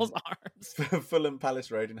Cardinals arms. Fulham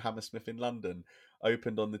Palace Road in Hammersmith in London,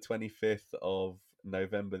 opened on the 25th of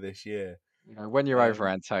November this year. You know, when you're over,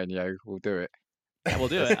 Um, Antonio, we'll do it. Yeah, we'll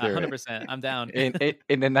do Let's it. do it 100%. I'm down.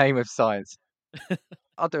 in the name of science.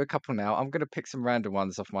 I'll do a couple now. I'm going to pick some random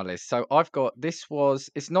ones off my list. So I've got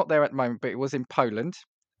it's not there at the moment, but it was in Poland,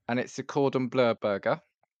 and it's a cordon bleu burger.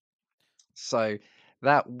 So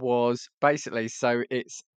that was basically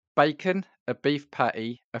it's bacon, a beef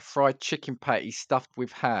patty, a fried chicken patty stuffed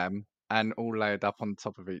with ham, and all layered up on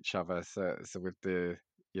top of each other. So with the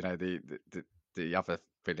you know the other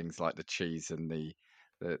fillings like the cheese and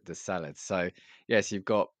the salad. So yes, you've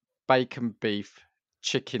got bacon, beef,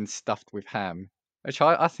 chicken stuffed with ham, which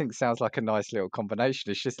I think sounds like a nice little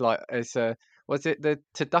combination. It's just like it's a was it the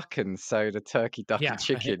turducken? So the turkey, duck, and Yeah, right.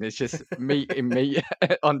 chicken. It's just meat in meat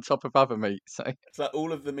on top of other meat. So it's like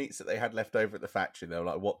all of the meats that they had left over at the factory. They were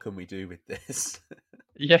like, "What can we do with this?"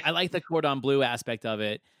 yeah, I like the cordon bleu aspect of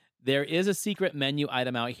it. There is a secret menu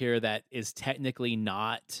item out here that is technically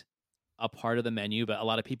not a part of the menu, but a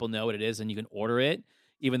lot of people know what it is and you can order it.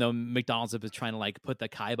 even though McDonald's is trying to like put the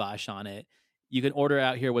kibosh on it. You can order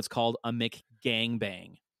out here what's called a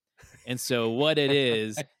McGangbang. And so what it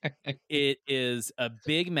is a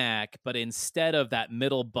Big Mac, but instead of that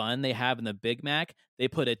middle bun they have in the Big Mac, they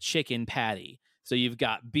put a chicken patty. So you've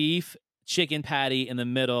got beef, chicken patty in the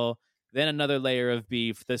middle, then another layer of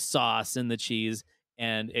beef, the sauce and the cheese,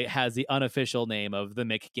 and it has the unofficial name of the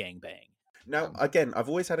McGangbang. Now, again, I've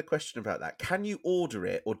always had a question about that. Can you order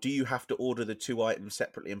it, or do you have to order the two items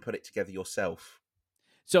separately and put it together yourself?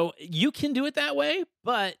 So you can do it that way,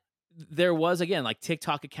 but there was, again, like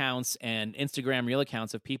TikTok accounts and Instagram Reel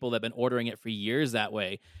accounts of people that have been ordering it for years that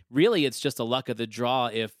way. Really, it's just a luck of the draw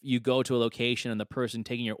if you go to a location and the person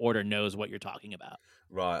taking your order knows what you're talking about.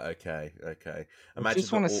 Right, okay. I Imagine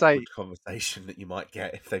just the want to awkward say, conversation that you might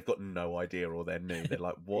get if they've got no idea or they're new. They're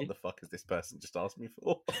like, what the fuck has this person just asked me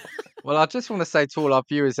for? well, I just want to say to all our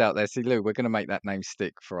viewers out there, see, Lou, we're going to make that name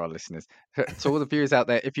stick for our listeners. To all the viewers out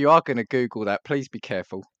there, if you are going to Google that, please be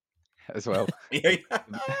careful as well. Yeah.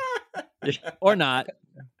 Or not.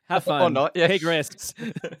 Have fun. Or not, yeah. Take risks.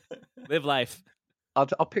 Live life. I'll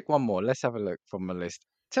pick one more. Let's have a look from my list.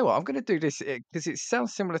 Tell you what, I'm going to do this because it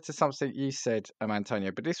sounds similar to something you said,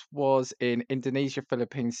 Antonio, but this was in Indonesia,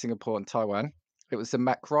 Philippines, Singapore, and Taiwan. It was the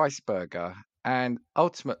Mac Rice burger. And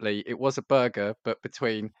ultimately, it was a burger, but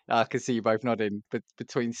between, I can see you both nodding, but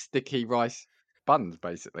between sticky rice buns,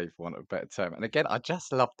 basically, for want of a better term. And again, I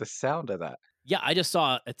just love the sound of that. Yeah, I just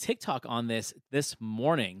saw a TikTok on this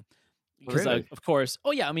morning. Because, Really? of course,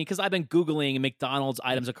 because I've been Googling McDonald's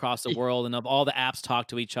items across the world, and all the apps talk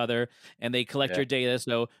to each other, and they collect your data.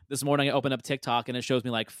 So this morning I opened up TikTok, and it shows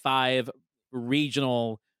me like 5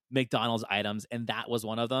 regional McDonald's items, and that was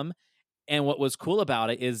one of them. And what was cool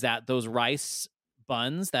about it is that those rice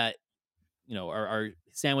buns that, are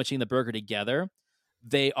sandwiching the burger together,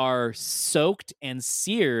 they are soaked and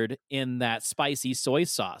seared in that spicy soy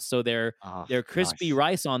sauce. So they're crispy nice.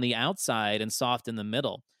 rice on the outside and soft in the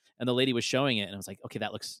middle. And the lady was showing it, and I was like, okay,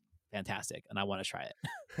 that looks fantastic, and I want to try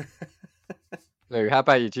it. Lou, how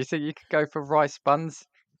about you? Do you think you could go for rice buns?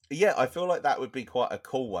 Yeah, I feel like that would be quite a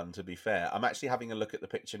cool one, to be fair. I'm actually having a look at the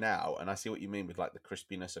picture now, and I see what you mean with like the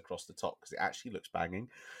crispiness across the top, because it actually looks banging.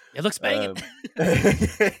 It looks banging.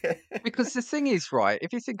 Because the thing is, right,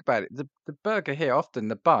 if you think about it, the burger here, often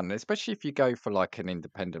the bun, especially if you go for like an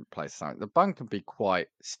independent place, something, the bun can be quite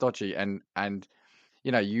stodgy and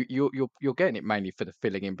you're getting it mainly for the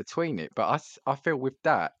filling in between it. But I feel with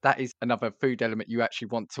that is another food element you actually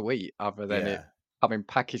want to eat other than it Yeah. coming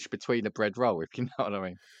packaged between a bread roll, if you know what I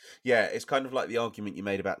mean. Yeah, it's kind of like the argument you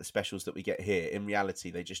made about the specials that we get here. In reality,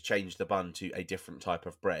 they just change the bun to a different type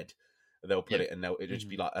of bread. They'll put it and it'll just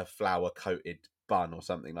be like a flour coated bun or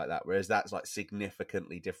something like that. Whereas that's like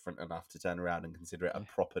significantly different enough to turn around and consider it a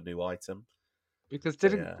proper new item. Because So,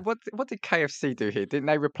 what did KFC do here? Didn't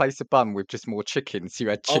they replace a bun with just more chicken? So you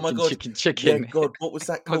had oh my chicken, god, chicken. yeah, God, what was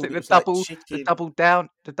that Was called? it It the was like double chicken. the double down?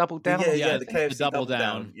 Yeah, The the KFC double double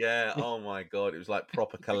down. down. Yeah, oh my god, it was like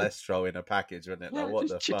proper cholesterol in a package, wasn't it? Like, what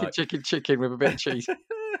just the fuck? chicken with a bit of cheese.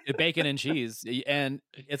 Bacon and cheese, and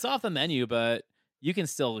it's off the menu, but you can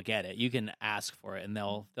still get it. You can ask for it, and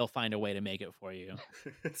they'll find a way to make it for you.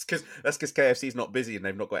 That's because KFC's not busy and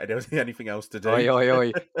they've not got anything else to do. Oi, oi,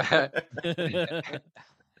 oi.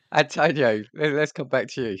 Antonio, let's come back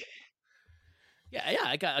to you. Yeah,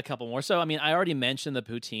 I got a couple more. So, I mean, I already mentioned the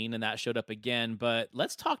poutine, and that showed up again, but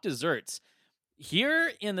let's talk desserts.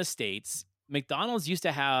 Here in the States, McDonald's used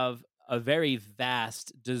to have a very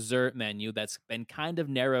vast dessert menu that's been kind of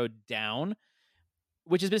narrowed down,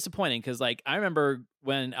 which is disappointing because, like, I remember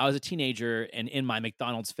when I was a teenager and in my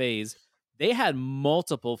McDonald's phase, they had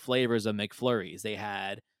multiple flavors of McFlurries. They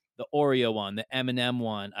had the Oreo one, the M&M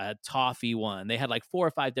one, a toffee one. They had like 4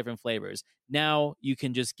 or 5 different flavors. Now you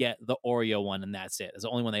can just get the Oreo one and that's it. It's the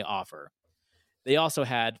only one they offer. They also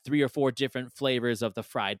had 3 or 4 different flavors of the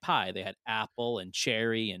fried pie. They had apple and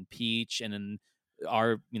cherry and peach, and in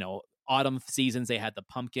our, autumn seasons they had the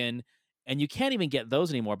pumpkin. And you can't even get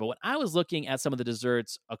those anymore. But when I was looking at some of the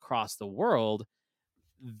desserts across the world,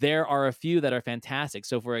 there are a few that are fantastic.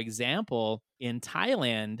 So, for example, in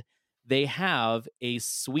Thailand, they have a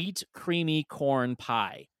sweet, creamy corn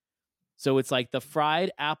pie. So it's like the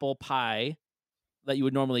fried apple pie that you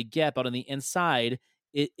would normally get, but on the inside,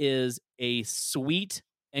 it is a sweet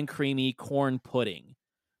and creamy corn pudding.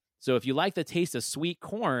 So if you like the taste of sweet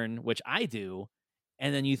corn, which I do,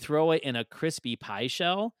 and then you throw it in a crispy pie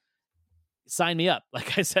shell, sign me up.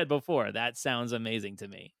 Like I said before, that sounds amazing to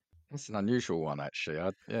me. That's an unusual one, actually.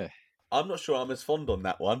 Yeah. I'm not sure I'm as fond on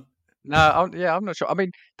that one. No, I'm not sure. I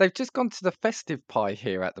mean, they've just gone to the festive pie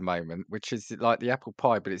here at the moment, which is like the apple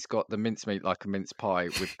pie, but it's got the mincemeat like a mince pie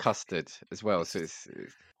with custard as well. So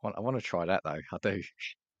I want to try that though. I do.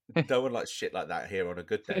 No one likes shit like that here on a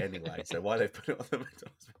good day anyway. So why they put it on the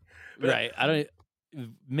McDonald's? But Right. I don't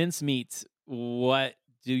mincemeat. What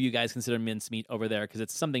do you guys consider mincemeat over there? Because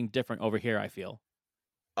it's something different over here, I feel.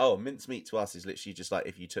 oh, mincemeat to us is literally just like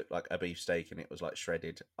if you took like a beef steak and it was like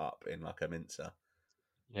shredded up in like a mincer.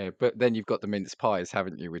 Yeah, but then you've got the mince pies,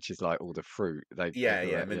 haven't you? Which is like all the fruit. They Yeah, put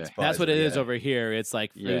yeah, that. Yeah, mince That's pies what are it is yeah. over here. It's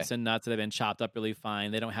like yeah. fruits and nuts that have been chopped up really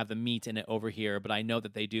fine. They don't have the meat in it over here, but I know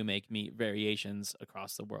that they do make meat variations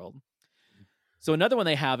across the world. So another one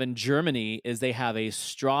they have in Germany is they have a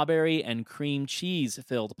strawberry and cream cheese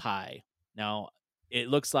filled pie. Now, it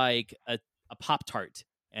looks like a Pop Tart,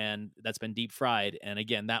 and that's been deep fried. And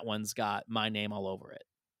again, that one's got my name all over it.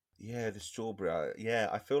 Yeah, the strawberry. Yeah,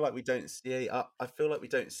 I feel like we don't see. I feel like we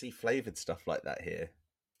don't see flavored stuff like that here.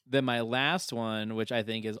 Then my last one, which I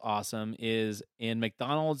think is awesome, is in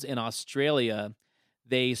McDonald's in Australia.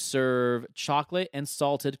 They serve chocolate and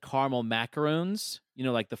salted caramel macaroons,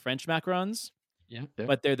 like the French macarons, Yeah, yeah.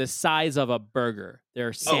 but they're the size of a burger.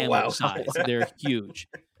 They're Oh sandwich wow! size. They're huge.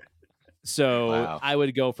 So Wow. I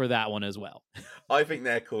would go for that one as well. I think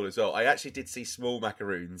they're cool as well. I actually did see small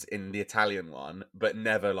macaroons in the Italian one, but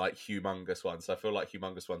never like humongous ones. So I feel like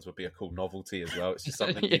humongous ones would be a cool novelty as well. It's just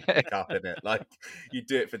something you'd Yeah. pick up in it. Like you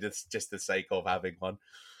do it for just the sake of having one.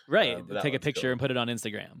 Right. But that Take a one's picture cool. and put it on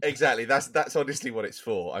Instagram. Exactly. That's honestly what it's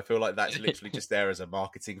for. I feel like that's literally just there as a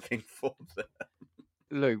marketing thing for them.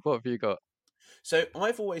 Luke, what have you got? So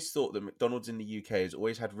I've always thought that McDonald's in the UK has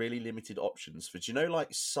always had really limited options for, do you know,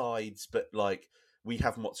 like sides, but like we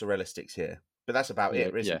have mozzarella sticks here, but that's about Yeah,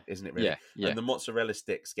 it, yeah, isn't it really? yeah, yeah. And the mozzarella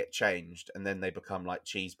sticks get changed and then they become like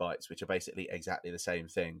cheese bites, which are basically exactly the same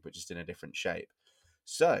thing, but just in a different shape.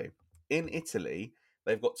 So in Italy,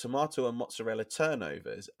 they've got tomato and mozzarella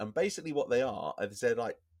turnovers. And basically what they are is they're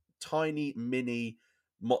like tiny mini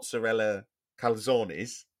mozzarella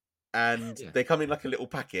calzones and Yeah. they come in like a little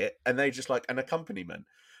packet and they just like an accompaniment.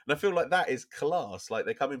 And I feel like that is class. Like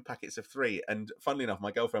they come in packets of 3. And funnily enough,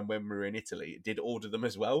 my girlfriend, when we were in Italy, did order them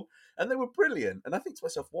as well. And they were brilliant. And I think to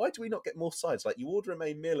myself, why do we not get more sides? Like you order a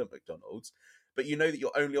main meal at McDonald's, but you know that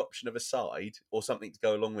your only option of a side or something to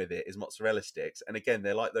go along with it is mozzarella sticks. And again,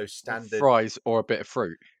 they're like those Or standard. fries or a bit of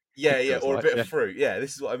fruit. Yeah, It yeah, feels or a like. bit of Yeah, fruit. Yeah,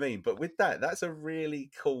 this is what I mean. But with that, that's a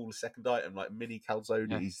really cool second item, like mini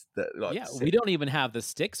yeah. calzones that like Yeah, we sit. don't even have the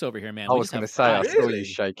sticks over here, man. I We was just going to have say, I fries. saw you Really?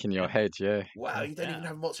 shaking your Yeah. head. Yeah, Wow, you don't even Yeah.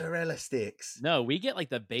 have mozzarella sticks. No, we get like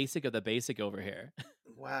the basic of the basic over here.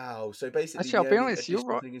 Wow. So basically, actually, I'll the be only honest. You're additional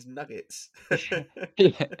right. thing is nuggets.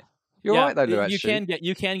 Yeah, you're Yeah, right though, Lou. you Actually, can get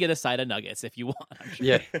a side of nuggets if you want. I'm sure.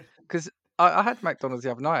 yeah, because I had McDonald's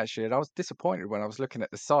the other night actually, and I was disappointed when I was looking at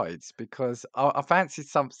the sides because I fancied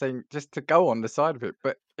something just to go on the side of it,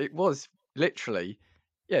 but it was literally,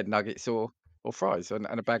 yeah, nuggets or fries and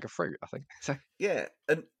a bag of fruit. I think so. Yeah,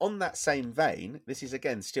 and on that same vein, this is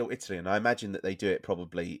again still Italy, and I imagine that they do it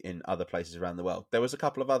probably in other places around the world. There was a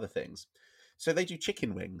couple of other things. So they do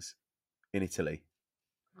chicken wings in Italy,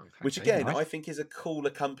 which Okay, again nice. I think is a cool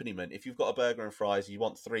accompaniment. If you've got a burger and fries, you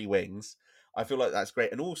want 3 wings. I feel like that's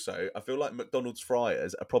great, and also I feel like McDonald's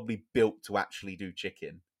fryers are probably built to actually do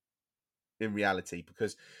chicken in reality,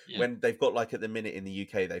 because Yeah, when they've got like at the minute in the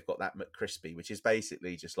UK, they've got that McCrispy, which is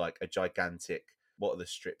basically just like a gigantic. What are the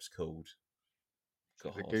strips called?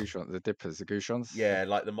 the God. goujons, the dippers, the goujons. Yeah,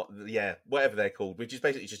 like yeah, whatever they're called, which is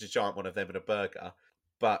basically just a giant one of them in a burger.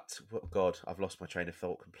 But oh God, I've lost my train of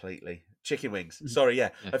thought completely. Chicken wings. Sorry, yeah.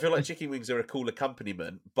 Yeah. I feel like chicken wings are a cool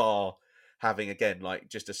accompaniment, bar having again like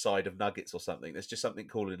just a side of nuggets or something. There's just something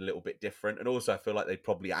cool and a little bit different. And also I feel like they'd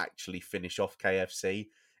probably actually finish off KFC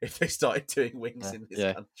if they started doing wings Yeah, in this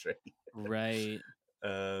yeah. country. Right.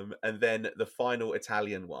 And then the final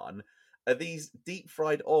Italian one are these deep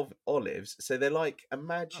fried olives. So they're like,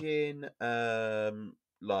 imagine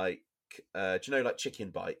like do you know like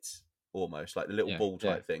chicken bites almost, like the little Yeah, ball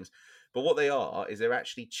yeah. type things. But what they are is they're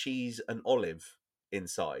actually cheese and olive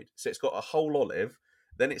inside. So it's got a whole olive,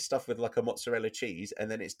 then it's stuffed with like a mozzarella cheese,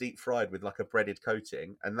 and then it's deep fried with like a breaded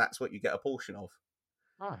coating, and that's what you get a portion of.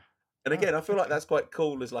 Oh, And oh, again, I feel like okay. that's quite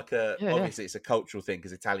cool as like a, Yeah, yeah, obviously it's a cultural thing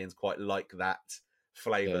because Italians quite like that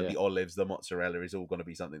yeah, flavor. yeah. The olives, the mozzarella is all going to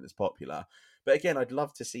be something that's popular. But again, I'd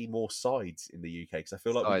love to see more sides in the UK because I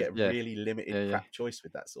feel like we Size, get yeah, really limited yeah, yeah, crap choice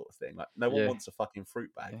with that sort of thing. Like no one yeah, wants a fucking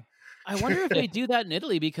fruit bag. yeah. I wonder if Yeah. they do that in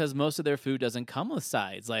Italy because most of their food doesn't come with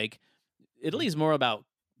sides. Like Italy's more about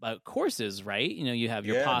courses, right? You have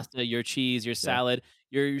your Yeah. pasta, your cheese, your Yeah. salad.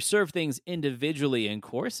 You serve things individually in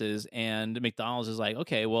courses, and McDonald's is like,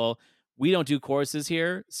 okay, well, we don't do courses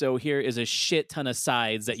here, so here is a shit ton of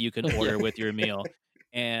sides that you can Yeah. order with your meal.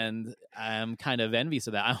 And I'm kind of envious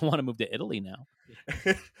of that. I want to move to Italy now.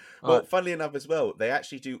 Well, Right. funnily enough as well, they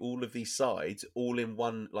actually do all of these sides all in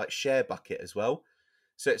one like share bucket as well.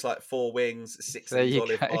 So it's like 4 wings, 6 So of there these you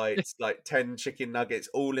olive go. bites, like 10 chicken nuggets,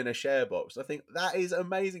 all in a share box. I think that is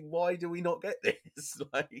amazing. Why do we not get this?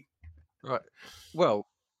 Like, Right. Well,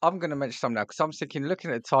 I'm going to mention some now because I'm thinking,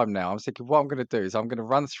 looking at the time now, I'm thinking what I'm going to do is I'm going to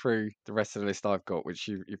run through the rest of the list I've got, which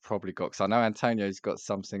you've probably got. Because I know Antonio's got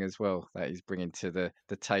something as well that he's bringing to the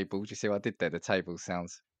table. Do you see what I did there? The table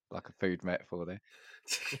sounds like a food metaphor there.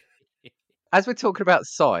 As we're talking about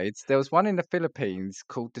sides, there was one in the Philippines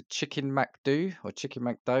called the chicken McDo or chicken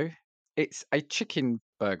McDo. It's a chicken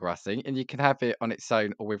burger, I think, and you can have it on its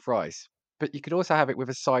own or with rice. But you could also have it with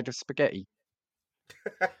a side of spaghetti.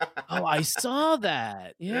 Oh, I saw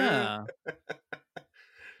that. Yeah.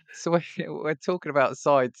 So we're talking about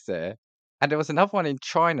sides there. And there was another one in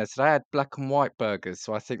China. So they had black and white burgers.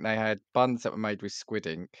 So I think they had buns that were made with squid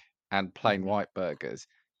ink and plain Mhm. white burgers.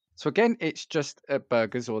 So again, it's just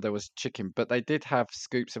burgers or there was chicken, but they did have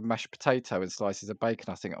scoops of mashed potato and slices of bacon,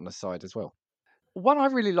 I think, on the side as well. One I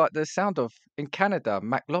really like the sound of in Canada,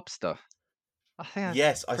 Mac Lobster. I think that's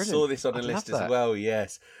yes, I saw brilliant. this on the I'd love list as that. well.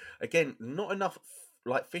 Yes. Again, not enough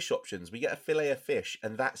like fish options. We get a fillet of fish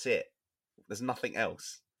and that's it. There's nothing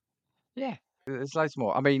else. Yeah, there's loads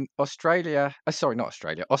more. I mean, Australia, sorry, not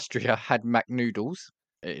Australia. Austria had Mac noodles.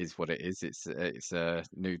 It is what it is. It's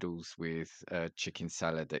noodles with chicken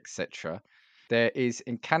salad, etc. There is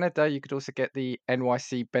in Canada. You could also get the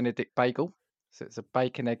NYC Benedict bagel. So it's a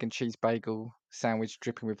bacon, egg, and cheese bagel sandwich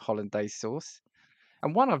dripping with hollandaise sauce.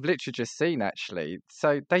 And one I've literally just seen actually.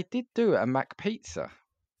 So they did do a Mac pizza.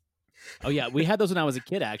 Oh yeah, we had those when I was a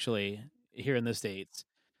kid actually here in the States.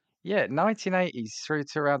 Yeah, 1980s through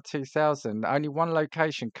to around 2000. Only one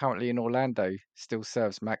location currently in Orlando still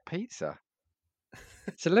serves Mac pizza.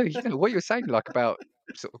 So, Lou, what you were saying, like about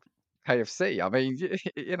sort of KFC. I mean,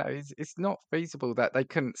 it's not feasible that they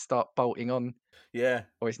couldn't start bolting on, Yeah.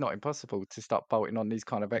 or it's not impossible to start bolting on these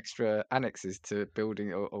kind of extra annexes to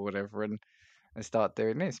building or whatever, and start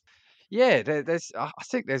doing this. Yeah, I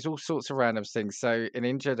think there's all sorts of random things. So in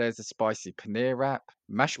India, there's a spicy paneer wrap,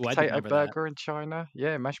 mashed Oh, I do potato remember that. burger in China.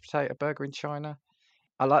 Yeah, mashed potato burger in China.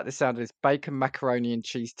 I like the sound of this bacon, macaroni, and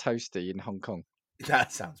cheese toasty in Hong Kong.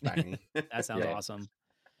 That sounds banging. That sounds Yeah. awesome.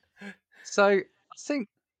 So I think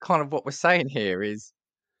kind of what we're saying here is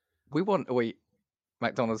we want to eat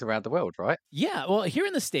McDonald's around the world, right? Yeah, well, here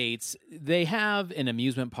in the States, they have in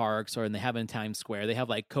amusement parks or and they have in Times Square, they have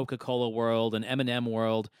like Coca-Cola World and M&M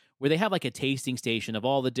World where they have like a tasting station of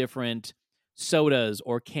all the different sodas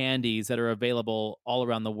or candies that are available all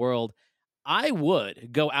around the world. I would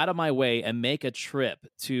go out of my way and make a trip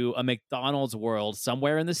to a McDonald's World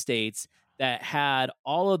somewhere in the States that had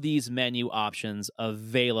all of these menu options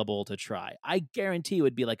available to try. I guarantee it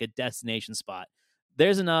would be like a destination spot.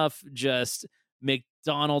 There's enough just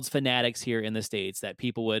McDonald's fanatics here in the States that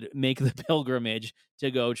people would make the pilgrimage to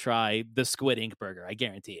go try the squid ink burger. I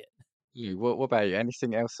guarantee it. What about you?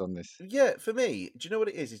 Anything else on this? Yeah, for me, do you know what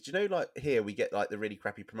it is? Do you know, like here we get like the really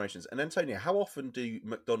crappy promotions. And Antonio, how often do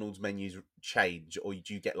McDonald's menus change, or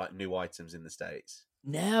do you get like new items in the States?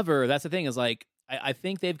 Never. That's the thing is like, I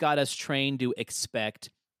think they've got us trained to expect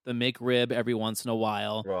the McRib every once in a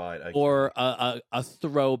while Right. Okay. or a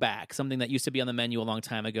throwback, something that used to be on the menu a long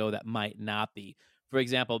time ago that might not be. For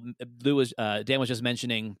example, Dan was just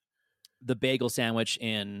mentioning the bagel sandwich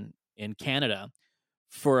in Canada.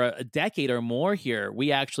 For a decade or more here,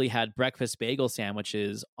 we actually had breakfast bagel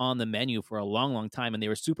sandwiches on the menu for a long, long time, and they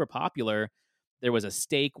were super popular. There was a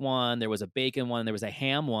steak one, there was a bacon one, there was a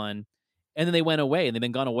ham one, and then they went away, and they've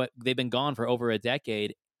been gone away. They've been gone for over a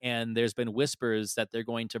decade, and there's been whispers that they're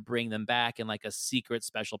going to bring them back in like a secret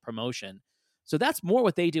special promotion. So that's more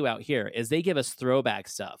what they do out here is they give us throwback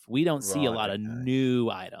stuff. We don't see a Right. lot of Okay. new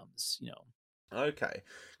items. Okay.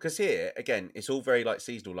 Because here, again, it's all very like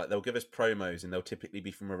seasonal. Like they'll give us promos and they'll typically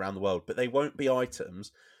be from around the world, but they won't be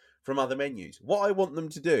items from other menus. What I want them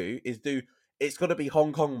to do is it's got to be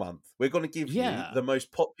Hong Kong month. We're going to give you Yeah. the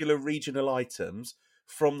most popular regional items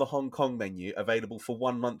from the Hong Kong menu available for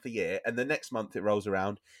 1 month a year. And the next month it rolls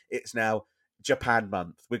around, it's now Japan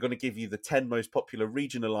month. We're going to give you the 10 most popular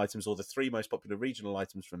regional items or the 3 most popular regional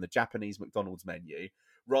items from the Japanese McDonald's menu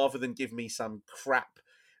rather than give me some crap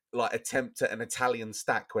like attempt at an Italian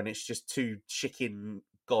stack when it's just two chicken.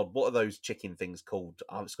 God, what are those chicken things called?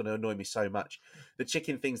 Oh, it's going to annoy me so much. The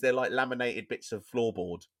chicken things, they're like laminated bits of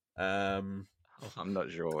floorboard. Oh, I'm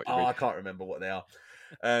not sure what you Oh, mean. I can't remember what they are.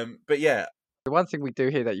 But yeah, The one thing we do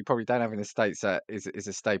here that you probably don't have in the States that is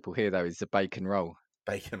a staple here though is the bacon roll.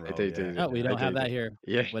 Bacon They roll, do yeah. do Oh, we that. They don't have do that that. here.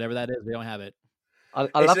 Yeah. Whatever that is, we don't have it.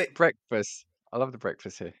 I It's love li- the breakfast. I love the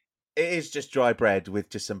breakfast here. it is just dry bread with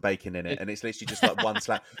just some bacon in it, It and it's literally just like one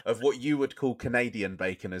slab of what you would call Canadian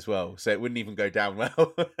bacon as well. So it wouldn't even go down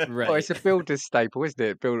well. Well, Right. it's a builder's staple, isn't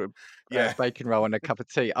it? Build a Yeah, bacon roll and a cup of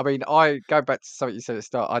tea. I mean, I go back to something you said at the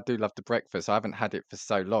start. I do love the breakfast. I haven't had it for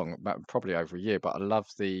so long, probably over a year. But I love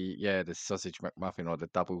the sausage McMuffin or the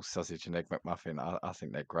double sausage and egg McMuffin. I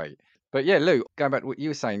think they're great. But yeah, Lou, going back to what you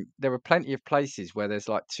were saying, there are plenty of places where there's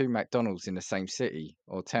like two McDonald's in the same city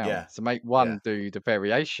or town. yeah, So make yeah, one do the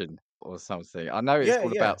variation or something. I know it's yeah,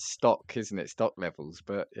 all yeah, about stock, isn't it? Stock levels,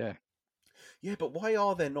 but yeah. yeah. But why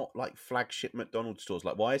are there not like flagship McDonald's stores?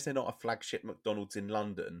 Like, why is there not a flagship McDonald's in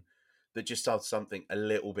London that just does something a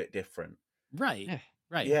little bit different? Right. Yeah.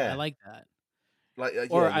 Right. I Yeah, like that. like yeah,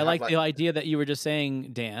 Or you I have like like the idea that you were just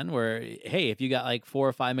saying, Dan, where, hey, if you got like 4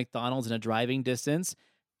 or 5 McDonald's in a driving distance,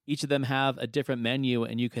 each of them have a different menu,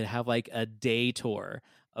 and you could have like a day tour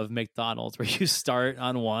of McDonald's where you start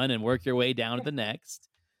on one and work your way down to the next.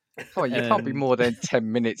 Come on, you can't be And more than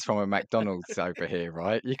 10 minutes from a McDonald's over here,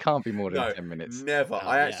 right? You can't be more than no, 10 minutes. never. oh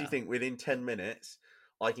I actually yeah. think within 10 minutes,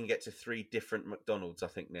 I can get to 3 different McDonald's. I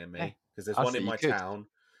think near Yeah, me because there's I one see in you my could. town,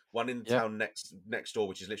 one in the Yeah, town next door,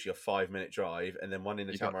 which is literally a 5 minute drive, and then one in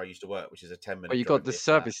the you town got, where I used to work, which is a ten well, minute you got drive, the if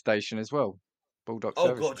that. service station as well. Bulldog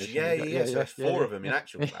Oh service god, station. yeah, You yeah, got, yeah. yeah, So yeah, there's yeah, four of them in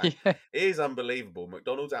actual yeah, fact. yeah, It is unbelievable.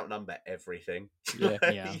 McDonald's outnumber everything. yeah.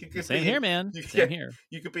 Like, Yeah. you could Same be here, in, man. yeah, Same here.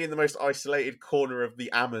 you could be in the most isolated corner of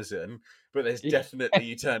the Amazon, but there's Yeah. definitely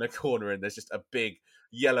you turn a corner and there's just a big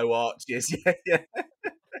yellow arches. Yeah, yeah.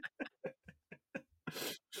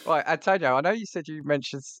 Right, Antonio, I know you said you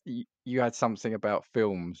mentioned you had something about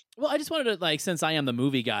films. Well, I just wanted to, like, since I am the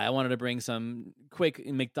movie guy, I wanted to bring some quick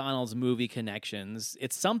McDonald's movie connections.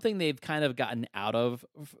 It's something they've kind of gotten out of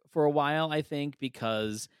for a while, I think,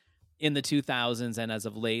 because in the 2000s and as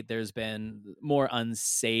of late, there's been more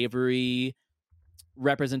unsavory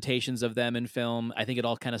representations of them in film. I think it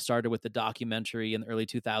all kind of started with the documentary in the early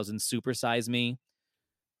 2000s, Super Size Me,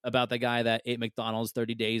 about the guy that ate McDonald's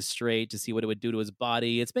 30 days straight to see what it would do to his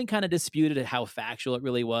body. It's been kind of disputed at how factual it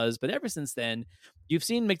really was, but ever since then, you've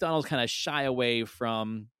seen McDonald's kind of shy away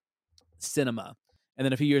from cinema. And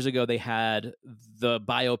then a few years ago, they had the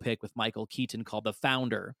biopic with Michael Keaton called The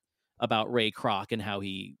Founder about Ray Kroc and how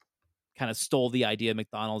he kind of stole the idea of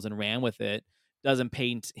McDonald's and ran with it. Doesn't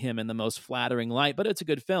paint him in the most flattering light, but it's a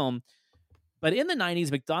good film. But in the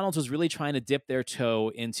 90s, McDonald's was really trying to dip their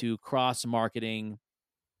toe into cross marketing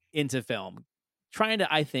into film, trying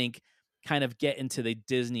to, I think, kind of get into the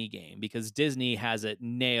Disney game because Disney has it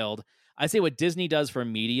nailed. I say what Disney does for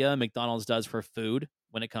media, McDonald's does for food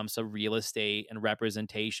when it comes to real estate and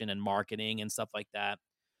representation and marketing and stuff like that.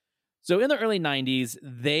 So in the early 90s,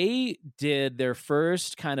 they did their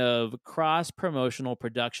first kind of cross promotional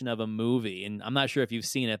production of a movie. And I'm not sure if you've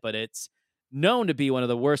seen it, but it's known to be one of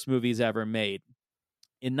the worst movies ever made.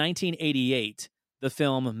 In 1988, the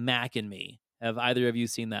film Mac and Me. Have either of you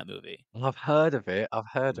seen that movie? I've heard of it. I've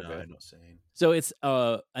heard of No, it. not saying. So it's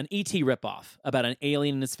an ET ripoff about an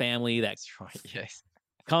alien and his family that That's right. Yes.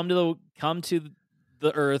 come to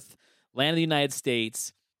the Earth, land in the United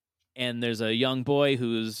States, and there's a young boy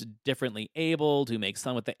who's differently abled who makes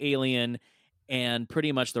fun with the alien, and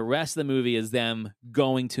pretty much the rest of the movie is them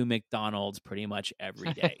going to McDonald's pretty much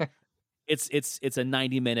every day. It's a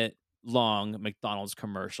 90-minute long McDonald's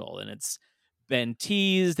commercial, and it's been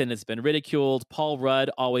teased and it's been ridiculed. Paul Rudd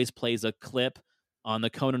always plays a clip on the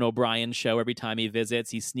Conan O'Brien show every time he visits.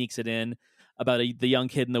 He sneaks it in about the young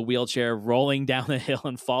kid in the wheelchair rolling down the hill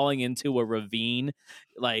and falling into a ravine.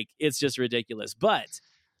 Like, it's just ridiculous. But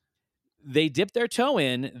they dipped their toe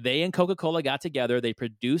in. They and Coca-Cola got together. They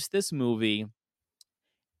produced this movie,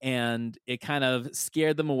 and it kind of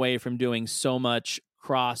scared them away from doing so much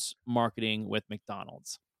cross marketing with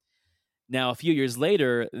McDonald's. Now, a few years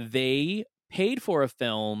later, they paid for a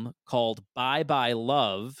film called Bye Bye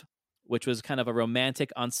Love, which was kind of a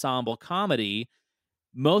romantic ensemble comedy,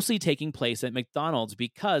 mostly taking place at McDonald's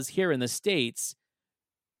because here in the States,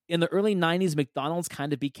 in the early 90s, McDonald's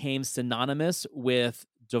kind of became synonymous with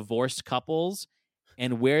divorced couples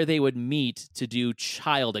and where they would meet to do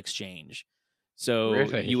child exchange.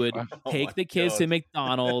 So Really? you would Wow. Oh my take the kids to god.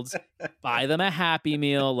 McDonald's, buy them a Happy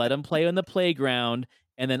Meal, let them play in the playground,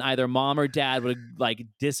 and then either mom or dad would like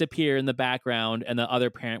disappear in the background and the other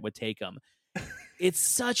parent would take them. It's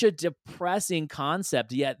such a depressing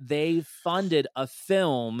concept, yet they funded a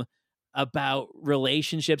film about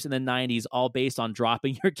relationships in the 90s, all based on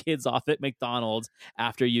dropping your kids off at McDonald's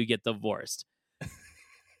after you get divorced.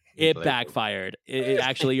 it Unbelievable. backfired. It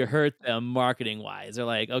actually hurt them marketing wise. They're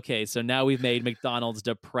like, okay, so now we've made McDonald's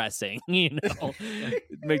depressing.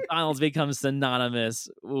 McDonald's becomes synonymous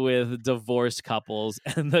with divorced couples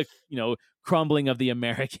and the crumbling of the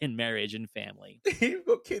American marriage and family. You've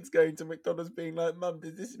got kids going to McDonald's being like, "Mum,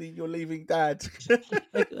 does this mean you're leaving Dad?"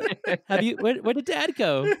 Like, have you? Where did Dad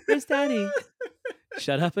go? Where's Daddy?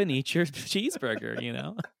 Shut up and eat your cheeseburger.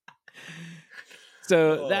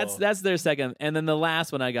 So that's Oh, their second, and then the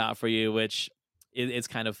last one I got for you, which is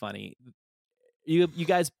kind of funny. You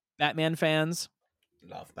guys Batman fans?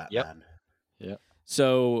 love Yep. Batman. Yeah.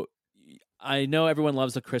 So I know everyone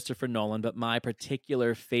loves the Christopher Nolan, but my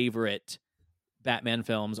particular favorite Batman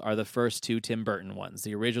films are the first two Tim Burton ones,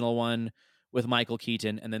 the original one with Michael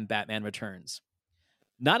Keaton and then Batman Returns.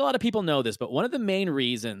 Not a lot of people know this, but one of the main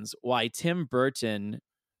reasons why Tim Burton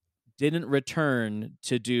didn't return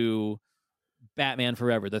to do Batman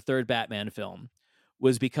Forever, the third Batman film,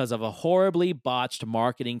 was because of a horribly botched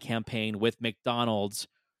marketing campaign with McDonald's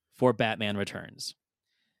for Batman Returns.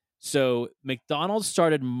 So McDonald's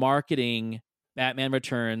started marketing Batman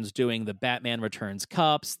Returns, doing the Batman Returns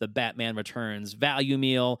cups, the Batman Returns value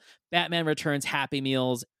meal, Batman Returns Happy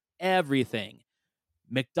Meals, everything.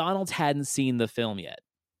 McDonald's hadn't seen the film yet.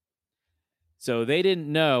 So they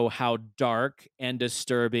didn't know how dark and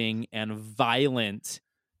disturbing and violent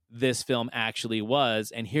this film actually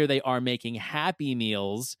was. And here they are making Happy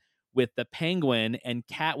Meals with the Penguin and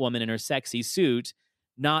Catwoman in her sexy suit,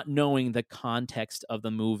 not knowing the context of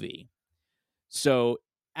the movie. So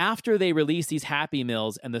after they release these Happy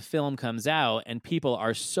Meals and the film comes out, and people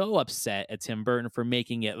are so upset at Tim Burton for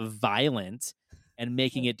making it violent and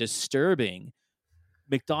making it disturbing,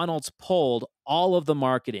 McDonald's pulled all of the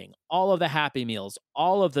marketing, all of the Happy Meals,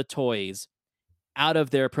 all of the toys out of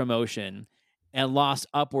their promotion and lost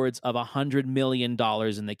upwards of $100 million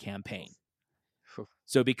in the campaign.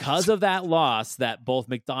 So because of that loss that both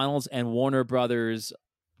McDonald's and Warner Brothers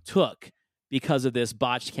took because of this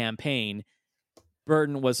botched campaign,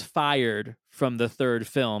 Burton was fired from the third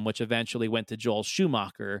film, which eventually went to Joel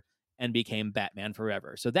Schumacher and became Batman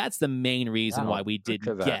Forever. So that's the main reason why Wow, we look at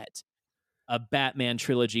didn't that. get a Batman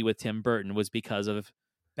trilogy with Tim Burton, was because of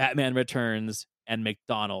Batman Returns and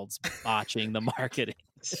McDonald's botching the marketing.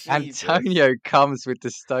 Jesus. Antonio comes with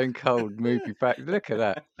the stone cold movie back. Look at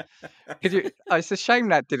that. It's a shame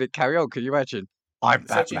that didn't carry on. Could you imagine? I'm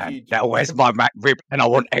Such a Batman. huge- Now where's my McRib? And I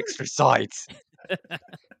want extra sides.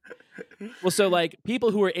 Well, so like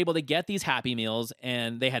people who were able to get these Happy Meals,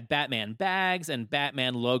 and they had Batman bags and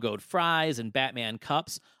Batman logoed fries and Batman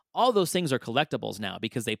cups, all those things are collectibles now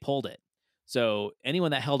because they pulled it. So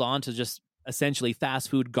anyone that held on to just essentially fast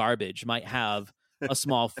food garbage might have a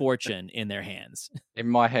small fortune in their hands. In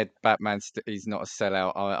my head, he's not a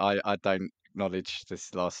sellout. I don't acknowledge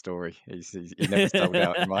this last story. He never sold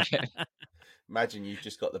out in my head. Imagine you've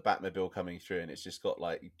just got the Batmobile coming through, and it's just got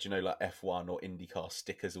like, do you know, like F1 or IndyCar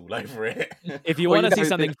stickers all over it. If you Well, want to see the-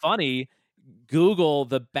 something funny, Google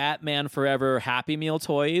the Batman Forever Happy Meal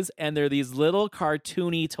toys, and they're these little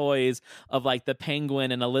cartoony toys of like the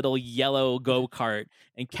Penguin and a little yellow go-kart,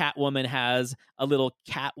 and Catwoman has a little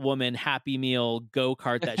Catwoman Happy Meal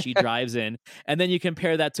go-kart that she drives in, and then you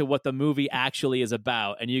compare that to what the movie actually is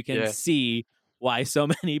about, and you can Yeah. see why so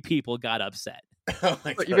many people got upset. Oh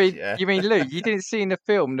my What, God, yeah. you mean Lou? You didn't see in the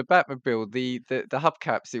film the Batmobile the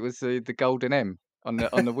hubcaps? It was the golden M on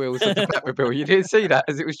the wheels of the Batmobile. You didn't see that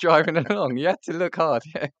as it was driving along. You had to look hard.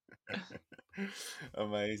 Yeah.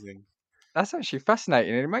 Amazing. That's actually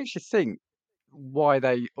fascinating, and it makes you think why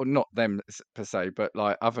they, or not them per se, but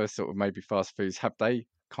like other sort of maybe fast foods, have they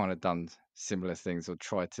kind of done similar things or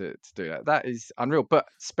tried to do that? That is unreal, but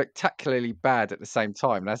spectacularly bad at the same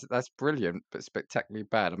time. That's brilliant, but spectacularly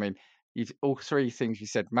bad. I mean, you've all three things you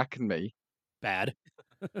said, Mac and me. Bad.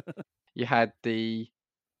 You had the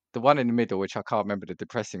one in the middle, which I can't remember, the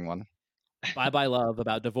depressing one. Bye Bye Love,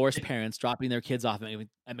 about divorced parents dropping their kids off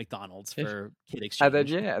at McDonald's for kid And then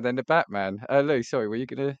exchange. and then the Batman. Lou, sorry, were you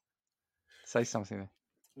gonna say something there?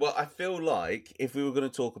 Well, I feel like if we were going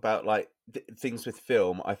to talk about like things with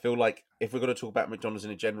film, I feel like if we're going to talk about McDonald's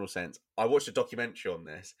in a general sense, I watched a documentary on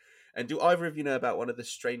this. And do either of you know about one of the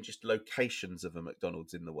strangest locations of a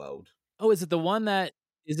McDonald's in the world? Oh, is it the one that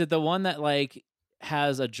like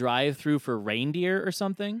has a drive-through for reindeer or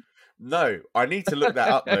something? No, I need to look that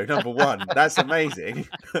up though. Number one, that's amazing.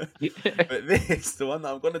 But the one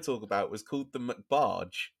that I'm going to talk about was called the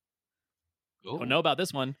McBarge. Don't know about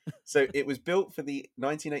this one. So it was built for the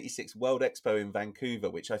 1986 World Expo in Vancouver,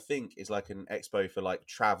 which I think is like an expo for like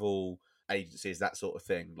travel agencies, that sort of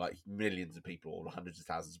thing. Like millions of people or hundreds of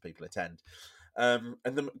thousands of people attend. And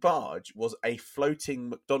the McBarge was a floating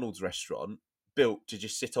McDonald's restaurant built to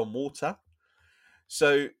just sit on water.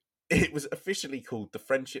 So it was officially called the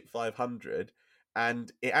Friendship 500,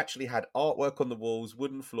 and it actually had artwork on the walls,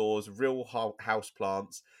 wooden floors, real house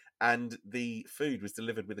plants, and the food was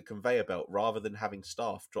delivered with a conveyor belt rather than having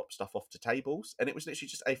staff drop stuff off to tables. And it was literally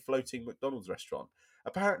just a floating McDonald's restaurant.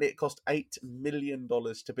 Apparently, it cost $8 million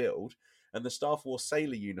to build, and the staff wore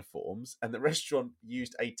sailor uniforms, and the restaurant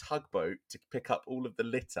used a tugboat to pick up all of the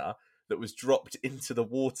litter that was dropped into the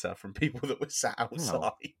water from people that were sat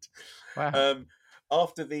outside. Wow.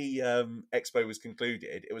 After the expo was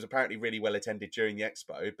concluded, it was apparently really well attended during the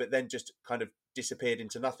expo, but then just kind of disappeared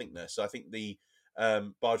into nothingness. So I think the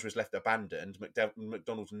barge was left abandoned.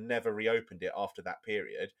 McDonald's never reopened it after that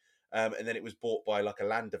period. And then it was bought by like a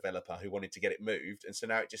land developer who wanted to get it moved. And so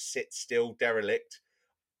now it just sits still derelict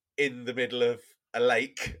in the middle of a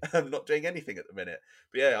lake, not doing anything at the minute.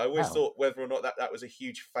 But yeah, I always thought whether or not that was a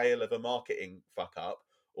huge fail of a marketing fuck up,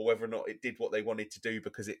 or whether or not it did what they wanted to do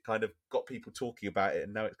because it kind of got people talking about it,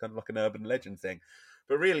 and now it's kind of like an urban legend thing.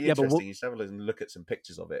 But really interesting. You should have a look at some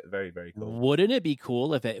pictures of it. Very, very cool. Wouldn't it be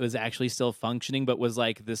cool if it was actually still functioning, but was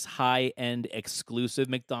like this high-end exclusive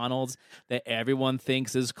McDonald's that everyone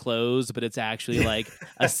thinks is closed, but it's actually like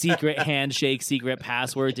a secret handshake, secret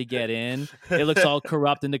password to get in? It looks all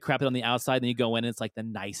corrupt and decrepit on the outside, and you go in, and it's like the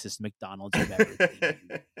nicest McDonald's you've ever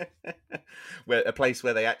seen. A place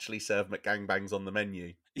where they actually serve McGangbangs on the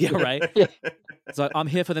menu. Yeah, right? So I'm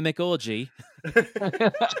here for the McOrgy.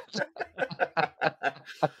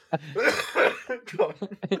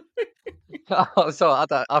 So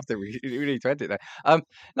I think we need to end it there.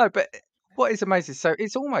 No, but what is amazing? So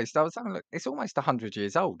it's almost it's almost 100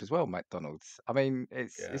 years old as well. McDonald's. I mean,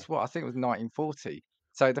 it's what I think it was 1940.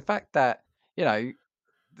 So the fact that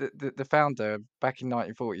the founder back in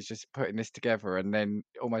 1940 is just putting this together, and then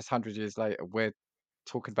almost 100 years later, we're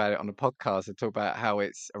talking about it on the podcast and talk about how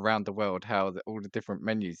it's around the world, how all the different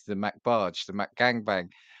menus, the Mac Barge, the Mac Gangbang,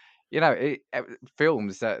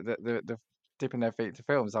 films that the dipping their feet into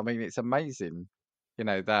films. I mean, it's amazing,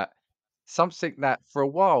 that something that for a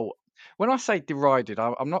while, when I say derided,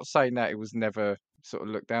 I'm not saying that it was never sort of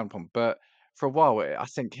looked down upon, but for a while, I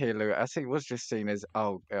think here, Lou, I think it was just seen as,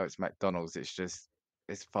 it's McDonald's.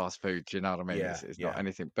 It's fast food. Do you know what I mean? It's not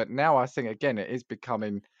anything. But now I think again, it is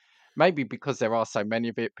becoming, maybe because there are so many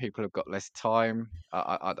of it, people have got less time.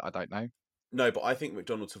 I don't know. No, but I think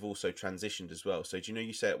McDonald's have also transitioned as well. So do you know,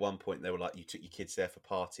 you say at one point they were like, you took your kids there for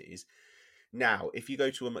parties. Now, if you go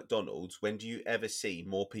to a McDonald's, when do you ever see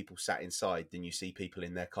more people sat inside than you see people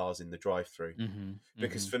in their cars in the drive-through?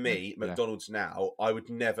 Because for me, McDonald's now, I would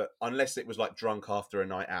never, unless it was like drunk after a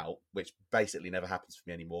night out, which basically never happens for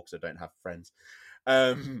me anymore because I don't have friends.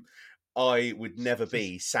 I would never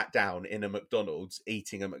be sat down in a McDonald's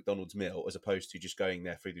eating a McDonald's meal as opposed to just going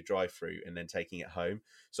there through the drive-through and then taking it home.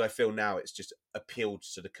 So I feel now it's just appealed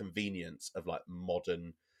to the convenience of like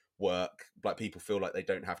modern work. Like people feel like they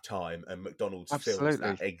don't have time, and McDonald's fills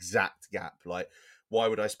that exact gap. Like, why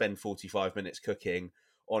would I spend 45 minutes cooking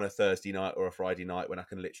on a Thursday night or a Friday night when I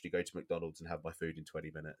can literally go to McDonald's and have my food in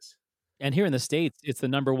 20 minutes? And here in the States, it's the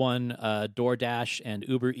number one DoorDash and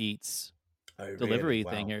Uber Eats delivery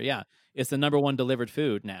thing here. Yeah, it's the number one delivered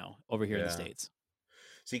food now over here in the States.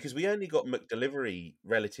 See, because we only got McDelivery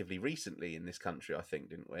relatively recently in this country, I think,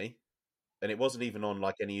 didn't we? And it wasn't even on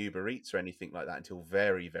like any Uber Eats or anything like that until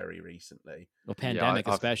very, very recently. Well, pandemic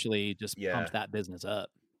especially just pumped that business up.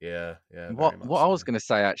 Yeah. What I was going to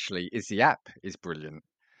say actually is the app is brilliant.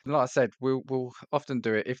 Like I said, we'll often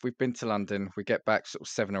do it if we've been to London. We get back sort of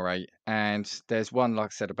 7 or 8, and there's one, like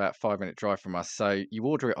I said, about 5-minute drive from us. So you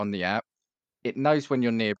order it on the app. It knows when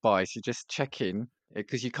you're nearby, so you just check in,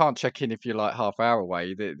 because you can't check in if you're like half hour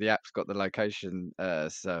away. The app's got the location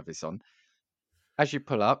service on. As you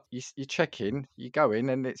pull up, you check in, you go in,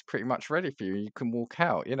 and it's pretty much ready for you. You can walk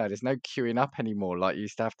out. There's no queuing up anymore. Like you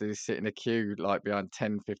used to have to sit in a queue like behind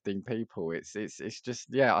 10, 15 people. It's just,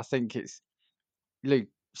 I think it's, Luke,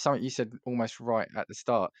 something you said almost right at the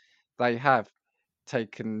start. They have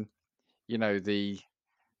taken, the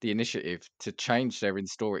initiative to change their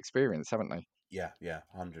in-store experience, haven't they? Yeah,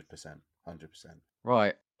 100%.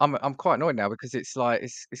 Right. I'm quite annoyed now because it's like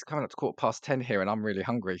it's coming up to 10:15 here, and I'm really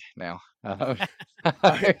hungry now. I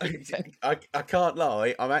can't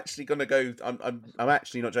lie. I'm actually gonna go. I'm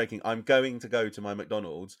actually not joking. I'm going to go to my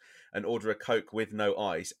McDonald's and order a Coke with no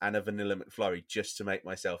ice and a vanilla McFlurry just to make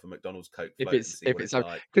myself a McDonald's Coke float and see what it's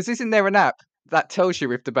like. Because isn't there an app that tells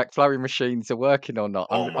you if the McFlurry machines are working or not?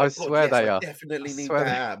 Oh my God, swear they are. I definitely need that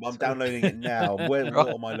app. I'm downloading it now. What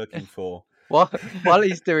am I looking for? While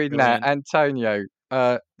he's doing that, Antonio,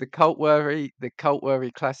 the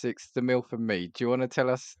Cultworthy classics, the Milf and Me. Do you want to tell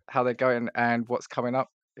us how they're going and what's coming up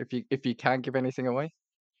if you can give anything away.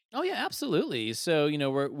 Oh yeah, absolutely. So,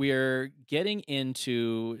 we're getting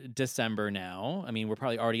into December now. I mean, we're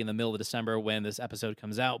probably already in the middle of December when this episode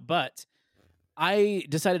comes out, but I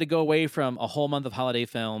decided to go away from a whole month of holiday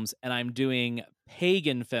films, and I'm doing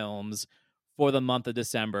pagan films for the month of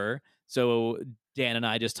December. So Dan and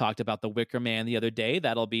I just talked about The Wicker Man the other day.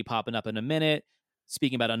 That'll be popping up in a minute.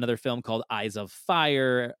 Speaking about another film called Eyes of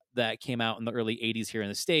Fire that came out in the early 80s here in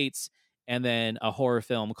the States, and then a horror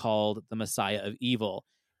film called The Messiah of Evil.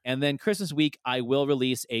 And then Christmas week, I will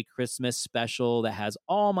release a Christmas special that has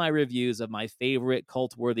all my reviews of my favorite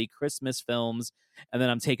cult-worthy Christmas films. And then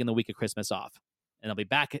I'm taking the week of Christmas off. And I'll be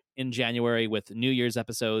back in January with New Year's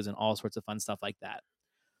episodes and all sorts of fun stuff like that.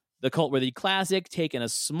 The Cultworthy Classic, taking a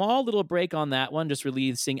small little break on that one, just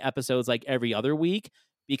releasing episodes like every other week,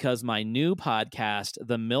 because my new podcast,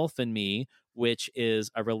 The MILF and Me, which is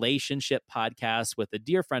a relationship podcast with a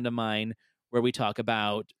dear friend of mine, where we talk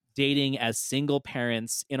about dating as single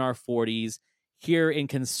parents in our 40s here in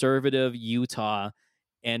conservative Utah,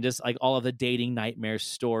 and just like all of the dating nightmare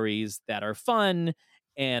stories that are fun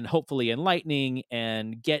and hopefully enlightening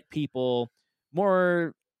and get people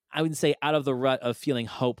more, I would say, out of the rut of feeling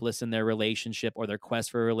hopeless in their relationship or their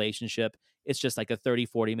quest for a relationship. It's just like a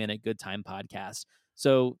 30-40 minute good time podcast.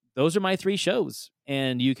 So those are my 3 shows,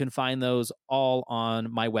 and you can find those all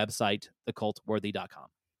on my website, thecultworthy.com.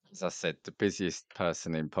 As I said, the busiest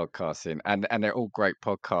person in podcasting, and they're all great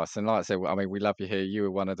podcasts. And like I said, I mean, we love you here. You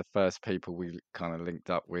were one of the first people we kind of linked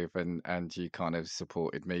up with, and you kind of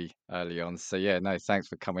supported me early on. So yeah, no, thanks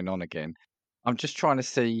for coming on again. I'm just trying to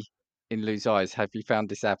see in Lou's eyes, have you found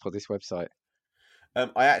this app or this website?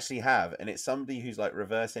 I actually have, and it's somebody who's like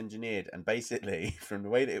reverse engineered, and basically, from the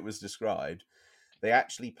way that it was described, they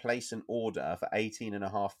actually place an order for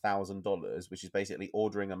 $18,500, which is basically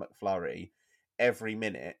ordering a McFlurry every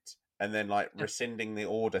minute, and then like rescinding the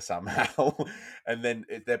order somehow, and then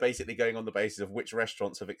they're basically going on the basis of which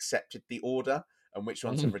restaurants have accepted the order and which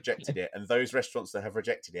ones have rejected it, and those restaurants that have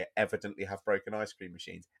rejected it evidently have broken ice cream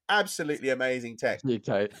machines. Absolutely amazing tech. There you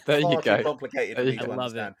go. There you Far go. too complicated for me to I love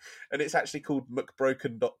understand. And it's actually called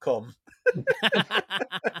McBroken.com.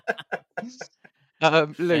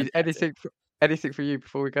 Lou, Fantastic. anything for you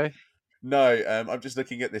before we go? No, I'm just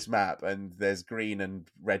looking at this map, and there's green and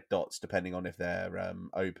red dots depending on if they're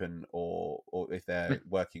open or if they're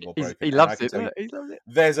working or broken. He And I loves can it. tell you, He loves it.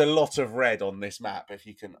 there's a lot of red on this map. If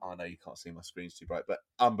you can, I know you can't see, my screen's too bright, but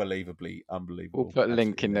unbelievably unbelievable. We'll put a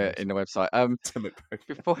link in Absolutely the amazing. website. To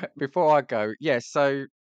McBroken. Before I go, yeah. So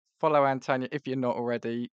follow Antonio if you're not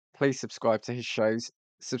already. Please subscribe to his shows.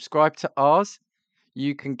 Subscribe to ours.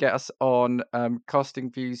 You can get us on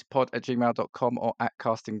castingviewspod@gmail.com or at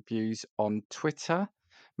castingviews on Twitter.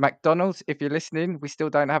 McDonald's, if you're listening, we still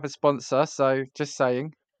don't have a sponsor, so just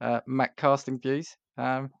saying, Mac Casting Views.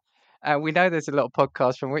 And we know there's a lot of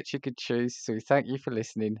podcasts from which you could choose, so thank you for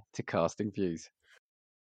listening to Casting Views.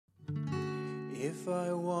 If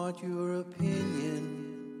I want your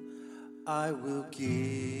opinion, I will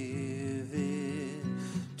give it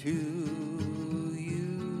to you.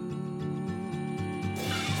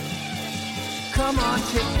 Come on,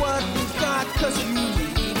 take what we've got, 'cause you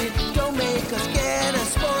need it. Don't make us get a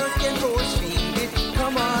spark and force feed.